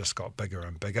it, it just got bigger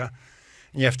and bigger.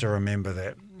 And you have to remember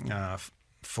that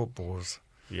football's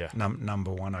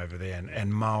number one over there,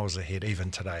 and miles ahead.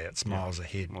 Even today, it's miles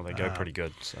ahead. Well, they go pretty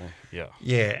good, so yeah.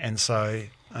 Yeah, and so,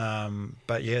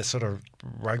 but yeah, sort of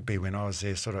rugby when I was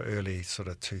there, sort of early sort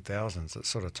of 2000s, it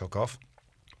sort of took off.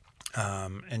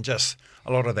 And just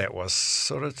a lot of that was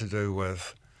sort of to do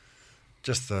with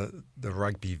just the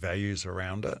rugby values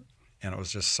around it, and it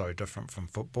was just so different from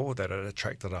football that it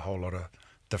attracted a whole lot of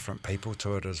different people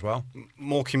to it as well.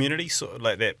 More community, sort of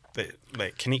like that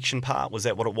connection part, was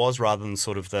that what it was, rather than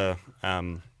sort of the,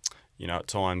 at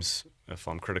times, if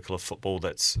I'm critical of football,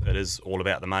 it is all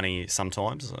about the money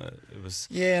sometimes. It was.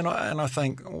 Yeah, and I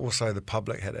think also the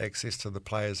public had access to the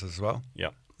players as well. Yeah.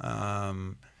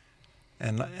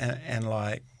 And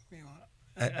like,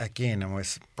 again, and we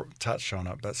touched on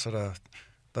it, but sort of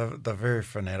they're very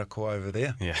fanatical over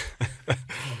there. Yeah.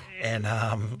 And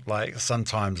like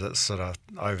sometimes it's sort of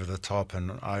over the top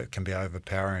and it can be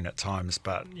overpowering at times.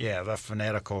 But yeah, they're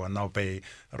fanatical, and it'll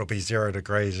be 0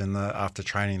 degrees, and after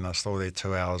training they're still there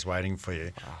 2 hours waiting for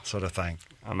you, sort of thing.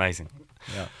 Amazing.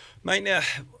 Yeah, mate. Now,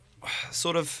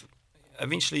 sort of,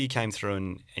 eventually you came through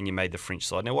and you made the French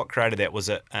side. Now, what created that? Was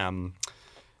it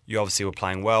you obviously were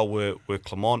playing well? Were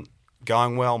Clermont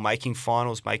going well, making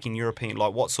finals, making European?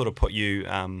 Like, what sort of put you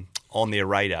on their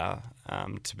radar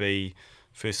to be,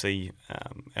 firstly,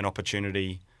 an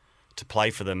opportunity to play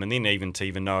for them, and then even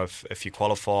to know if you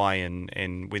qualify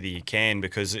and whether you can,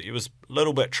 because it was a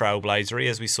little bit trailblazery.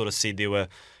 As we sort of said, there were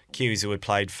Kiwis who had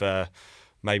played for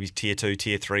maybe Tier 2,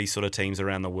 Tier 3 sort of teams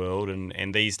around the world,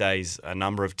 and these days a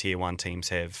number of Tier 1 teams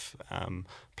have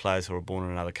players who are born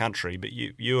in another country, but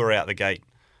you were out the gate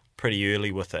pretty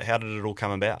early with it. How did it all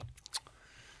come about?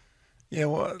 Yeah,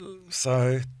 well,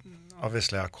 so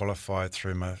obviously I qualified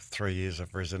through my 3 years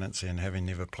of residency, and having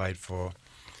never played for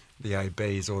the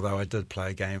ABs, although I did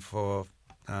play a game for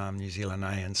New Zealand A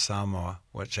and Samoa,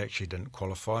 which actually didn't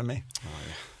qualify me. Oh,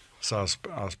 yeah. So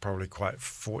I was probably quite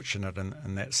fortunate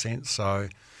in that sense. So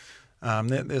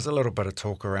there's a little bit of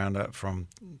talk around it from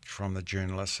the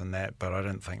journalists and that, but I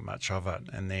didn't think much of it.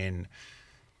 And then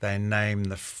they named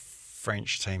the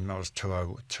French team. I was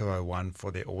 201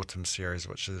 for their autumn series,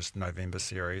 which is November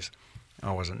series.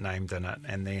 I wasn't named in it,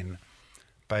 and then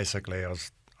basically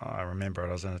I remember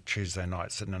I was on a Tuesday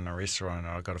night sitting in a restaurant,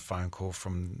 and I got a phone call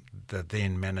from the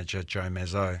then manager, Joe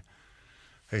Mazzo,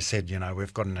 who said,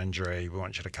 we've got an injury, we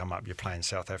want you to come up, you're playing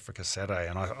South Africa Saturday.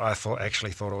 And I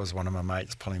actually thought it was one of my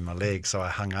mates pulling my leg, so I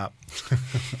hung up.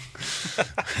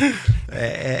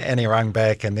 And he rang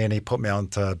back, and then he put me on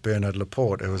to Bernard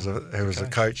Laporte, who was a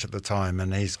coach at the time,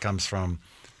 and he comes from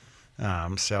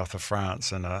south of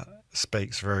France, and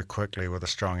speaks very quickly with a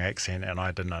strong accent, and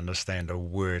I didn't understand a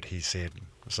word he said.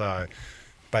 So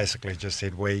basically just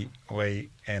said we,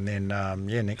 and then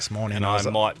next morning and I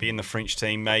might be in the French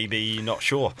team, maybe, not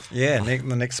sure. Yeah,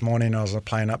 the next morning I was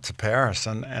playing up to Paris,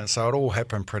 and so it all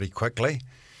happened pretty quickly.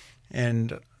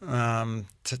 And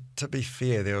to be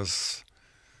fair, there was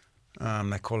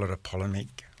They call it a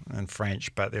polemique in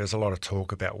French, but there was a lot of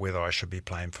talk about whether I should be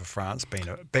playing for France, being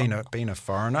a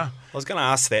foreigner. I was going to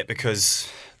ask that because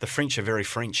the French are very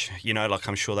French. Like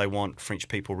I'm sure they want French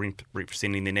people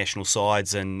representing their national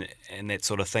sides and that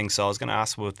sort of thing. So I was going to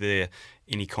ask, was there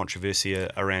any controversy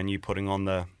around you putting on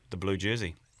the blue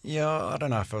jersey? Yeah, I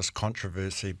don't know if it was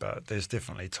controversy, but there's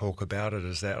definitely talk about it,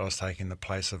 is that I was taking the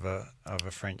place of a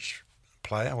French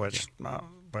player, which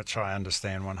I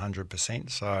understand 100%.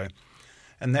 So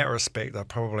in that respect, I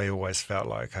probably always felt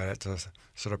like I had to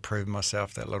sort of prove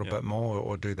myself that little bit more,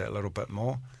 or do that little bit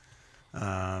more,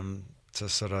 to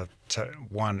sort of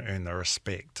earn the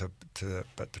respect,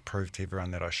 but to prove to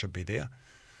everyone that I should be there.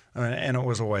 And it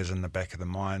was always in the back of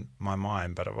my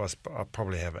mind, but I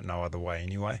probably have it no other way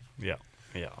anyway. Yeah,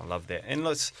 I love that. And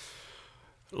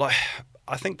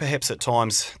I think perhaps at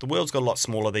times the world's got a lot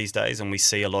smaller these days, and we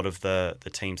see a lot of the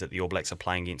teams that the All Blacks are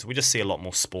playing against. We just see a lot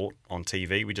more sport on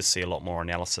TV. We just see a lot more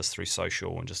analysis through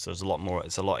social, and just there's a lot more.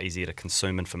 It's a lot easier to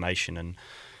consume information and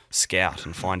scout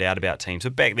and find out about teams.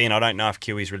 But back then, I don't know if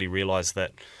Kiwis really realised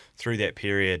that through that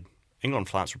period, England and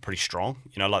France were pretty strong.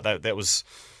 They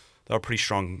were pretty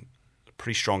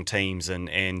strong teams,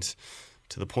 and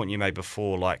to the point you made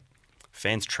before, like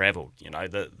fans travelled.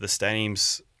 The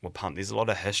stadiums were pumped. There's a lot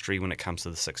of history when it comes to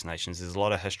the Six Nations. There's a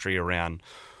lot of history around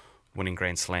winning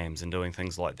Grand Slams and doing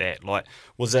things like that. What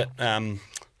was it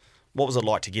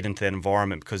like to get into that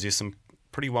environment? Because there's some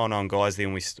pretty well-known guys there.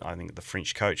 And I think the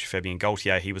French coach, Fabien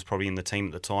Gaultier, he was probably in the team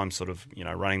at the time, sort of,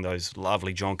 running those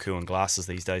lovely John Kuhn glasses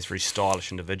these days, very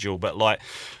stylish individual. But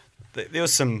there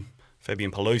was some Fabien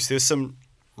Pelouse, there was some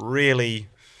really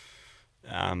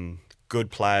good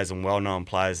players and well-known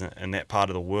players in that part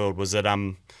of the world. Was it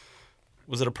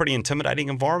a pretty intimidating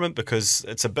environment? Because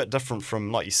it's a bit different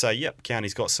from, like you say,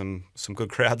 Counties got some good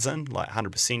crowds in,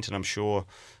 100%, and I'm sure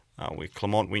where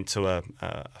Clermont went to a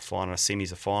final, a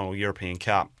semis, a final, European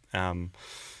Cup, it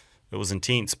was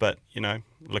intense, but,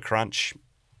 Le Crunch,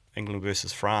 England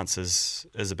versus France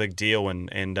is a big deal,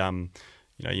 and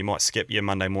you might skip your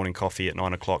Monday morning coffee at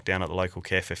 9 o'clock down at the local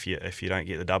cafe if you don't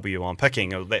get the W on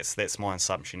picking. That's my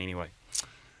assumption anyway.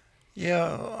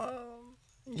 Yeah,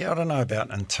 I don't know about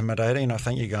intimidating. I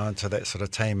think you go into that sort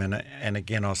of team, and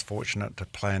again, I was fortunate to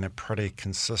play in a pretty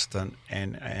consistent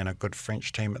and a good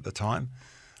French team at the time.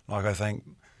 I think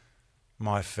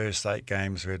my first 8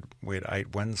 games we had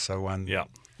 8 wins, so won the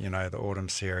autumn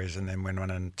series, and then when won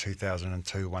in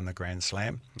 2002, won the Grand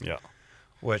Slam. Yeah,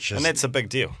 and that's a big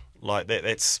deal.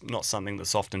 That's not something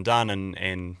that's often done,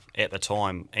 and at the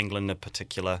time, England in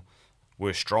particular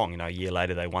were strong. A year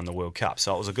later they won the World Cup,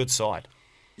 so it was a good side.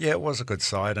 Yeah, it was a good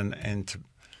side, and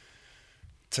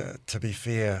to be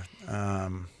fair,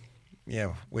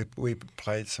 we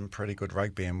played some pretty good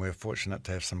rugby, and we were fortunate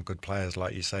to have some good players.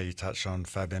 Like you say, you touched on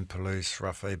Fabien Pelouse,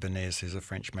 Raphaël Benez, who's a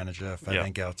French manager,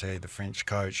 Fabien Gaultier, the French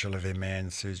coach, Olivier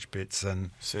Mann, Serge Betson,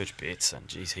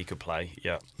 geez, he could play,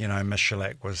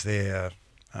 Michalak was there,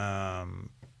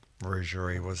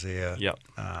 Rougerie was there.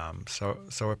 So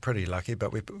we're pretty lucky,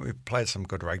 but we played some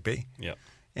good rugby.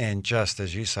 And just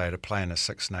as you say, to play in the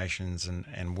Six Nations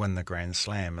and win the Grand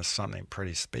Slam is something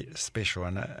pretty special.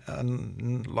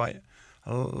 And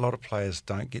a lot of players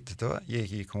don't get to do it. Yeah,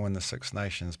 you can win the Six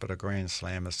Nations, but a Grand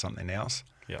Slam is something else.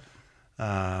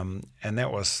 And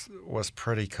that was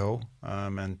pretty cool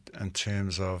in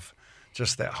terms of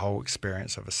just that whole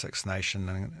experience of a Six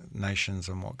Nations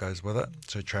and what goes with it.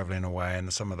 So travelling away,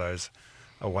 and some of those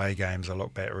away games I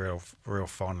look back real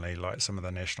fondly, like some of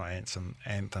the national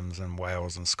anthems in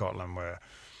Wales and Scotland were,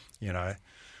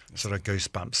 sort of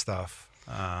goosebump stuff.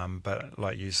 But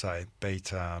like you say,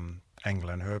 beat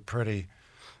England, who are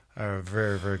a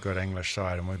very, very good English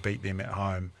side, and we beat them at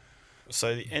home.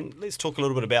 So, and let's talk a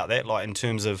little bit about that, in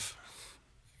terms of,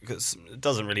 because it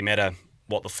doesn't really matter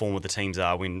what the form of the teams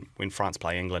are when France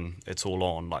play England, it's all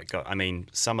on.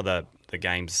 Some of the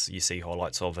games you see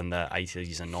highlights of in the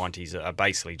 80s and 90s are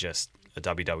basically just a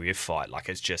WWF fight.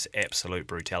 It's just absolute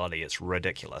brutality. It's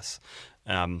ridiculous.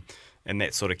 And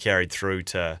that sort of carried through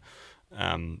to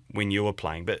when you were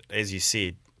playing. But as you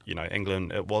said,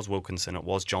 England, it was Wilkinson, it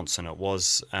was Johnson, it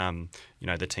was,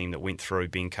 the team that went through,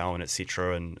 Ben Cohen,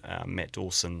 etc., and Matt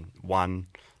Dawson won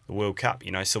the World Cup.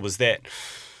 So was that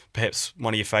perhaps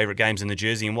one of your favourite games in the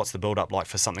jersey, and what's the build-up like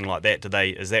for something like that?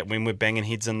 Is that when we're banging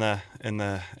heads in the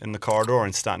corridor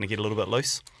and starting to get a little bit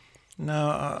loose? No,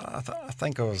 I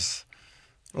think it was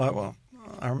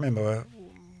I remember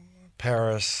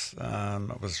Paris.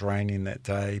 It was raining that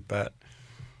day, but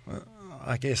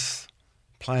I guess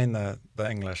playing the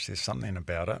English, there's something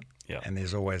about it. Yeah. And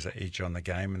there's always an edge on the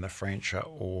game, and the French are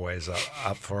always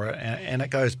up for it. And it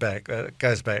goes back.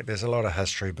 There's a lot of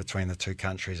history between the two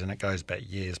countries, and it goes back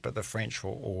years. But the French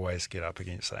will always get up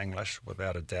against the English,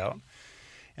 without a doubt.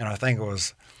 And I think it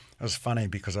was funny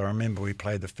because I remember we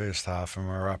played the first half and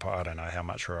we were up. I don't know how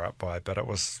much we were up by, but it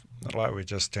was like we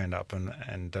just turned up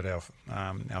and did our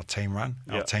team run,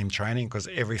 our team training, because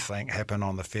everything happened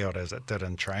on the field as it did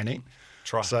in training.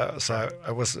 So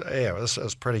it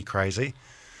was pretty crazy.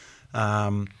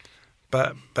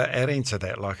 But adding to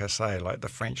that, like I say, like the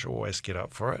French always get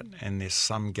up for it, and there's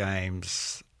some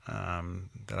games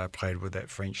that I played with that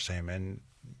French team, and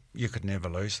you could never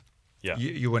lose. Yeah,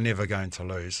 you were never going to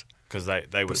lose because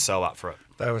they were so up for it.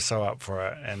 They were so up for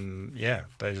it, and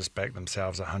they just backed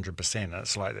themselves 100%.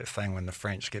 It's like that thing when the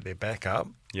French get their back up,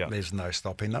 there's no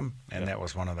stopping them, and that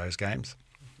was one of those games.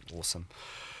 Awesome,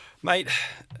 mate.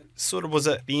 Sort of was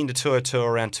at the end of 202,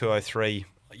 around 203.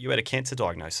 You had a cancer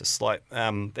diagnosis. Like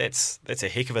that's a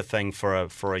heck of a thing for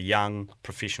a young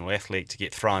professional athlete to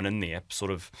get thrown in there.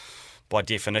 Sort of by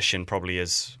definition, probably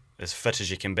as fit as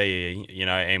you can be, you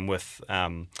know, and with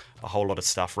a whole lot of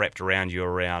stuff wrapped around you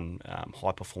around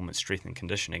high performance strength and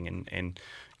conditioning, and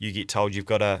you get told you've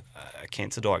got a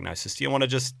cancer diagnosis. Do you want to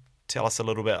just tell us a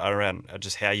little bit around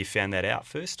just how you found that out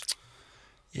first?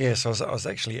 Yeah, so I was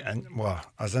actually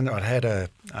I'd had a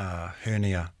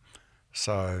hernia,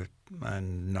 so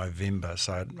in November,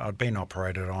 so I'd been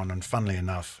operated on, and funnily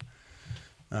enough,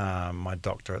 my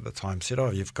doctor at the time said,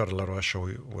 "Oh, you've got a little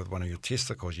issue with one of your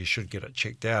testicles. You should get it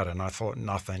checked out." And I thought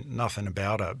nothing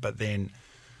about it. But then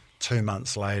 2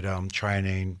 months later, I'm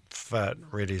training, fit,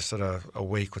 ready, sort of a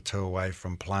week or two away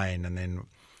from playing, and then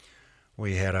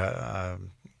we had a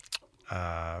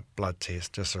blood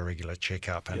test, just a regular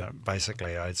checkup, and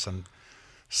basically I had some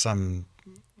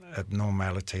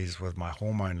abnormalities with my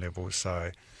hormone levels.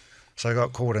 So I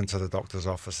got called into the doctor's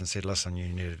office and said, "Listen, you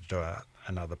need to do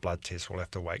another blood test. We'll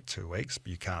have to wait 2 weeks, but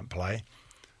you can't play."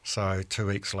 So 2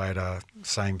 weeks later,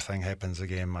 same thing happens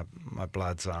again. My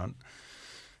bloods aren't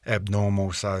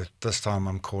abnormal. So this time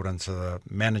I'm called into the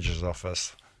manager's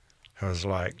office, who was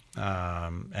like,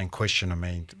 and questioning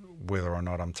me whether or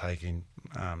not I'm taking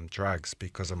drugs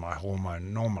because of my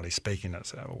hormone. Normally speaking,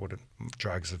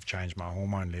 drugs have changed my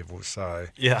hormone levels. So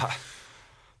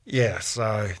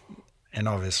so, and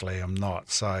obviously I'm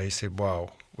not. So he said,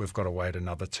 "Well, we've got to wait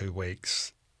another 2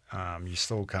 weeks. You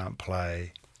still can't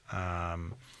play."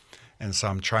 And so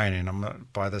I'm training. I'm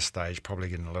by this stage probably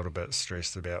getting a little bit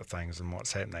stressed about things and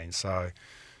what's happening. So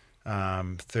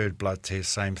third blood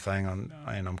test, same thing. And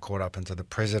I'm caught up into the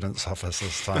president's office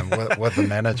this time with the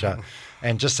manager,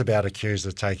 and just about accused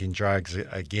of taking drugs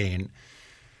again.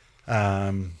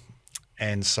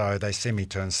 And so they send me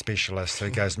to a specialist who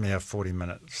gives me a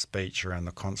 40-minute speech around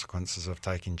the consequences of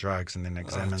taking drugs, and then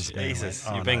examines me. Jesus,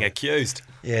 you're being accused.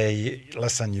 Yeah,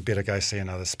 listen, you better go see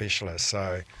another specialist.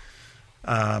 So,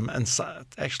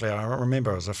 actually, I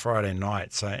remember it was a Friday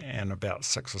night, and about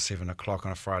 6 or 7 o'clock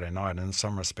on a Friday night. And in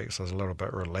some respects, I was a little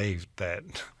bit relieved that,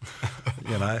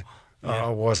 you know, I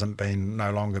wasn't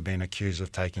no longer being accused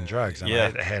of taking drugs, and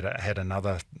I had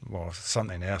another,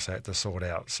 something else I had to sort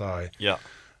out. So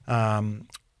I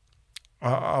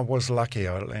was lucky.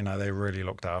 They really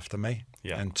looked after me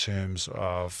in terms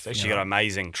of. They actually got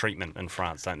amazing treatment in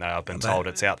France, don't they? I've been told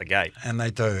it's out the gate. And they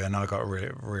do, and I got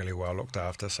really, really well looked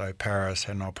after. So Paris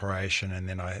had an operation, and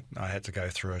then I had to go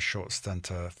through a short stint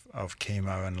of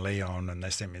chemo in Lyon, and they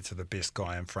sent me to the best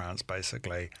guy in France,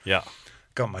 basically. Yeah.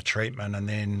 Got my treatment, and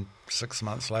then 6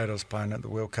 months later I was playing at the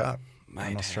World Cup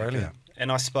in Australia. And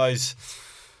I suppose,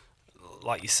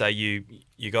 like you say, you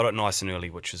got it nice and early,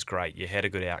 which was great. You had a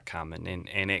good outcome,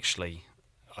 and actually,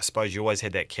 I suppose you always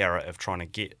had that carrot of trying to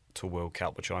get to World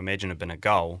Cup, which I imagine had been a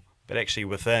goal. But actually,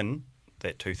 within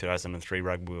that 2003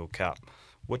 Rugby World Cup,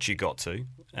 which you got to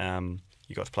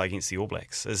play against the All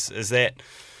Blacks. Was that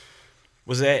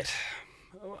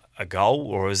a goal,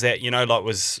 or was that,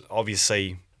 was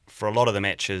obviously for a lot of the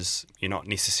matches you're not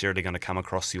necessarily going to come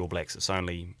across the All Blacks. It's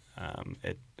only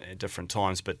at different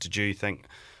times. But did you think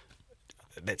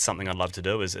that's something I'd love to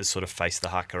do, is sort of face the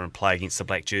haka and play against the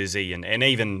black jersey, and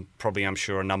even probably, I'm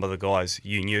sure, a number of the guys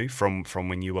you knew from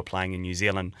when you were playing in New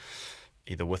Zealand,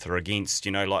 either with or against,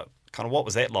 kind of what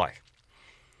was that like?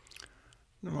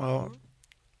 Well,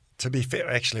 to be fair,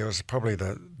 actually, it was probably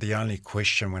the only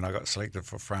question when I got selected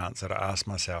for France that I asked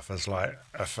myself is like,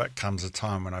 if it comes a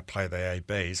time when I play the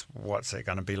ABs, what's that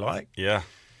going to be like? Yeah.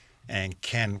 And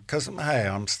because, hey,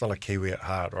 I'm still a Kiwi at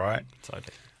heart, right?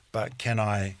 Totally. But can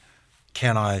I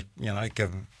play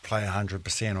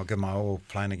 100% or give my all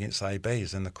playing against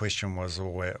ABs? And the question was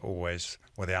always,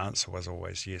 the answer was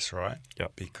always yes, right?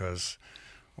 Yep. Because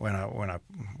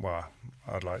well,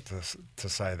 I'd like to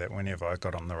say that whenever I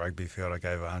got on the rugby field, I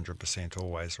gave 100%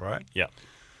 always, right? Yeah.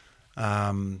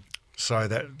 So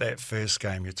that first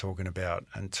game you're talking about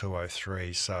in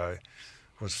 2003, so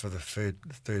was for the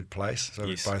third place. So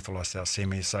yes. we both lost our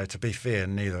semis. So to be fair,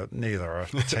 neither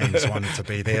of the teams wanted to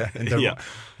be there. And yeah.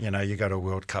 You go to a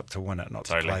World Cup to win it, not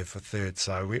totally. to play for third.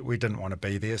 So we didn't want to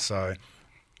be there. So,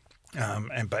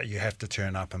 but you have to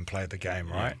turn up and play the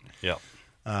game, right? Yeah.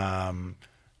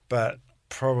 But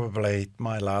probably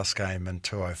my last game in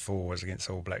 2004 was against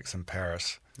All Blacks in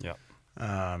Paris. Yeah.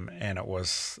 And it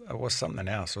was something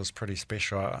else. It was pretty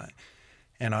special.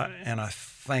 And I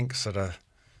think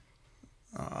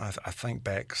I think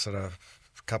back sort of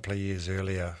a couple of years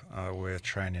earlier, we were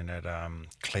training at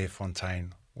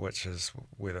Clairefontaine, which is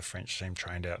where the French team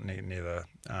trained out near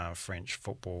the French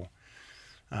football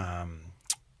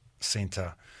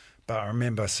centre. But I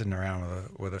remember sitting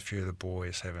around with a few of the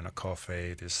boys having a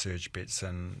coffee. There's Serge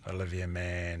Betson, Olivier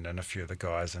Mann, and a few of the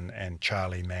guys, and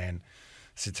Charlie Mann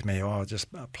said to me, "Oh, just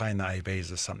playing the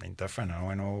ABs is something different." And I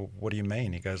went, "Oh, what do you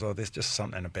mean?" He goes, "Oh, there's just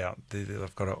something about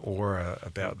they've got an aura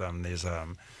about them. There's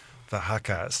the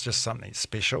haka. It's just something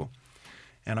special."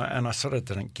 And I sort of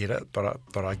didn't get it, but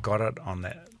I got it on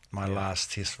my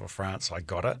last test for France. I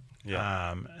got it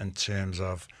in terms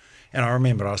of, and I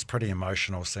remember I was pretty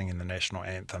emotional singing the national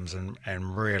anthems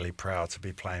and really proud to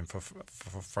be playing for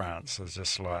France. It was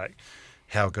just like,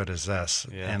 how good is this?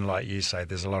 Yeah. And like you say,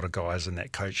 there's a lot of guys in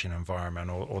that coaching environment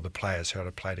or the players who I'd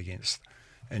have played against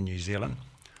in New Zealand.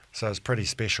 So it's pretty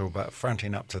special. But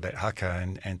fronting up to that haka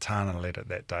and Tana led it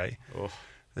that day,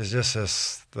 there's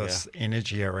just this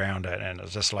energy around it. And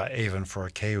it's just like, even for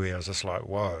a Kiwi, I was just like,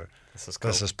 whoa,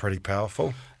 this is pretty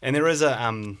powerful. And there is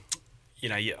a,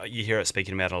 you hear it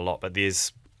speaking about it a lot, but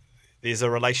there's a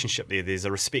relationship there. There's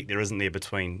a respect there, isn't there,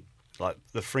 between, like,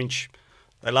 the French,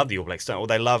 they love the All Blacks, don't they? Or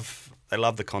they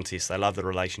love the contest. They love the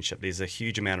relationship. There's a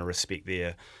huge amount of respect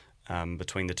there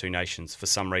between the two nations. For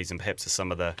some reason, perhaps it's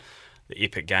some of the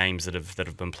epic games that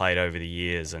have been played over the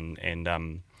years. And I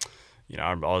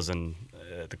was in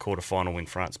the quarterfinal when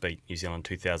France beat New Zealand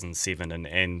 2007,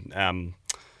 and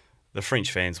the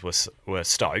French fans were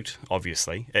stoked,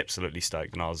 obviously, absolutely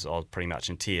stoked, and I was pretty much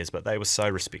in tears. But they were so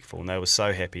respectful and they were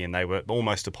so happy and they were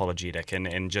almost apologetic,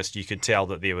 and just you could tell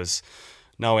that there was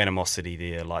no animosity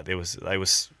there. Like they were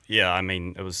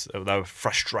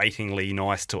frustratingly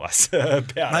nice to us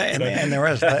about it. And there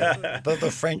is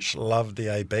the French love the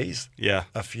ABs. Yeah.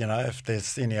 If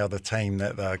there's any other team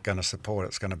that they're going to support,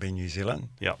 it's going to be New Zealand.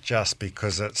 Yeah. Just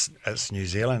because it's New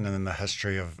Zealand and in the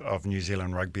history of New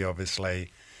Zealand rugby, obviously,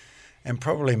 and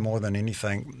probably more than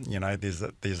anything,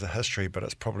 there's a history, but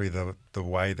it's probably the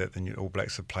way that the All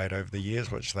Blacks have played over the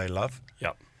years, which they love.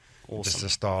 Yep. Awesome. Just the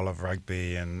style of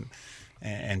rugby and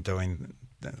doing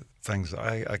things,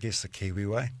 I guess, the Kiwi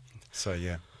way. So,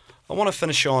 yeah. I want to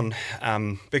finish on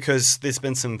because there's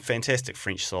been some fantastic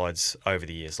French sides over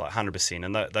the years, like 100%.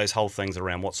 And those whole things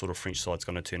around what sort of French side's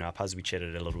going to turn up, as we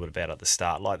chatted a little bit about at the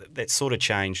start, like that sort of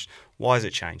changed. Why has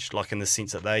it changed? Like in the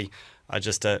sense that they are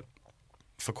just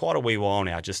for quite a wee while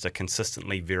now, just a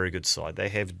consistently very good side. They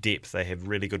have depth. They have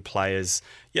really good players.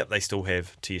 Yep, they still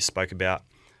have, you spoke about,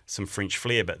 some French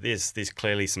flair, but there's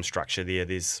clearly some structure there.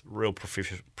 There's real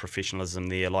professionalism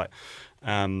there. Like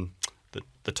the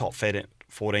top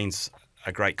 14's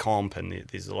a great comp, and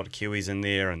there's a lot of Kiwis in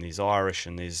there, and there's Irish,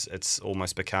 and it's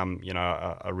almost become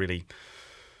a really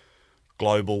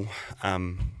global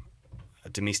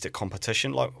domestic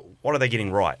competition. Like, what are they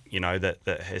getting right?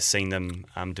 That has seen them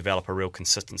develop a real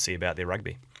consistency about their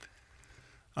rugby.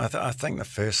 I think the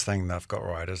first thing they've got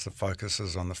right is the focus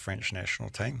is on the French national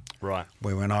team. Right.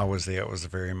 Where when I was there, it was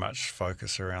very much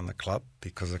focus around the club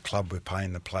because the club were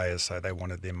paying the players, so they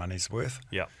wanted their money's worth.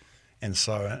 Yeah. And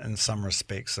so in some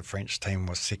respects, the French team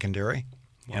was secondary.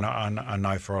 Wow. And I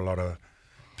know for a lot of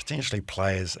potentially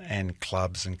players and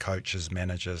clubs and coaches,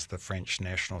 managers, the French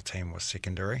national team was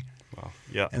secondary. Wow.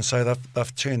 Yeah. And so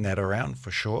they've turned that around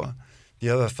for sure. The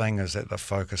other thing is that they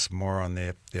focus more on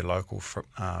their local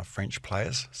French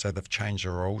players. So they've changed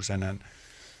the rules, and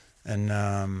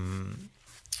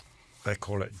they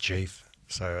call it GIF.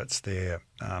 So it's their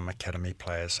academy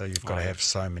players. So you've got to have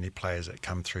so many players that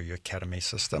come through your academy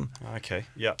system. Okay.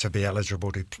 Yeah. To be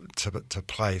eligible to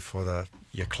play for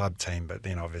your club team, but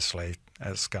then obviously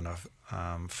it's going to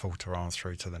filter on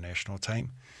through to the national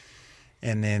team.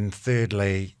 And then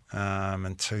thirdly,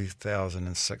 in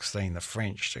 2016, the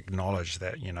French acknowledged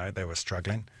that, they were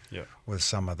struggling with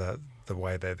some of the the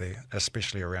way they,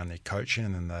 especially around their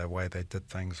coaching and the way they did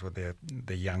things with their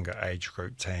younger age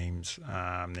group teams,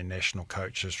 their national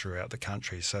coaches throughout the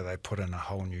country. So they put in a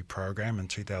whole new program in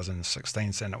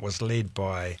 2016, and it was led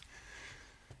by,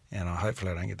 and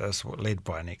hopefully I don't get this, led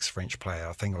by an ex-French player.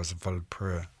 I think it was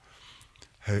Villepreux,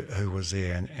 who was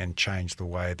there and changed the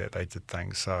way that they did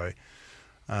things. So,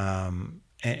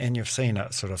 and you've seen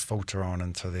it sort of filter on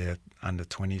into their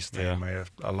under-20s team, where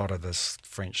a lot of this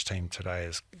French team today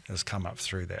has come up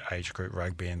through that age group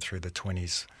rugby and through the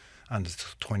 20s,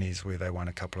 under-20s, where they won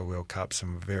a couple of World Cups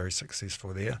and were very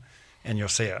successful there. And you'll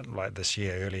see it like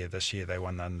earlier this year, they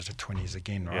won the under-20s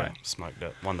again, right? Yeah, smoked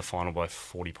it. Won the final by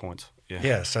 40 points.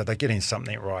 Yeah, so they're getting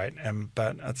something right.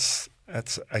 But it's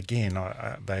again,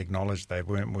 they acknowledge they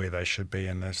weren't where they should be,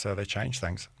 and so they changed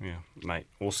things. Yeah, mate,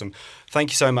 awesome.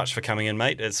 Thank you so much for coming in,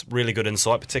 mate. It's really good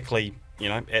insight, particularly,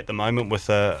 at the moment with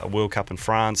a World Cup in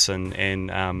France and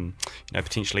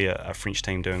potentially a French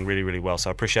team doing really, really well. So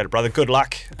I appreciate it, brother. Good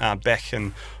luck back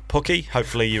in Pookie.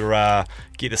 Hopefully you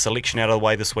get the selection out of the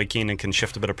way this weekend and can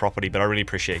shift a bit of property. But I really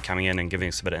appreciate you coming in and giving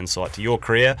us a bit of insight to your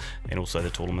career and also the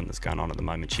tournament that's going on at the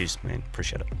moment. Cheers, man.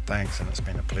 Appreciate it. Thanks, and it's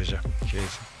been a pleasure.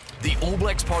 Cheers. The All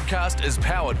Blacks podcast is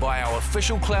powered by our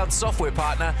official cloud software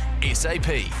partner, SAP,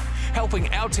 helping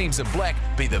our teams in black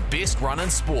be the best run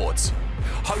in sports.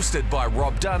 Hosted by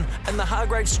Rob Dunn in the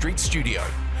Hargrave Street studio.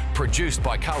 Produced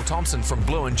by Carl Thompson from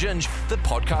Blue and Ginge, the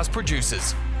podcast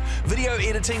producers. Video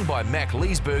editing by Mac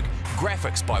Leesburg,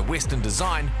 graphics by Western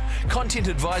Design, content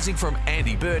advising from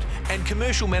Andy Burt, and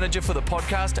commercial manager for the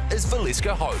podcast is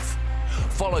Valeska Hoth.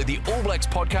 Follow the All Blacks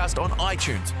podcast on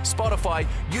iTunes, Spotify,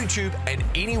 YouTube, and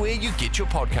anywhere you get your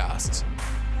podcasts.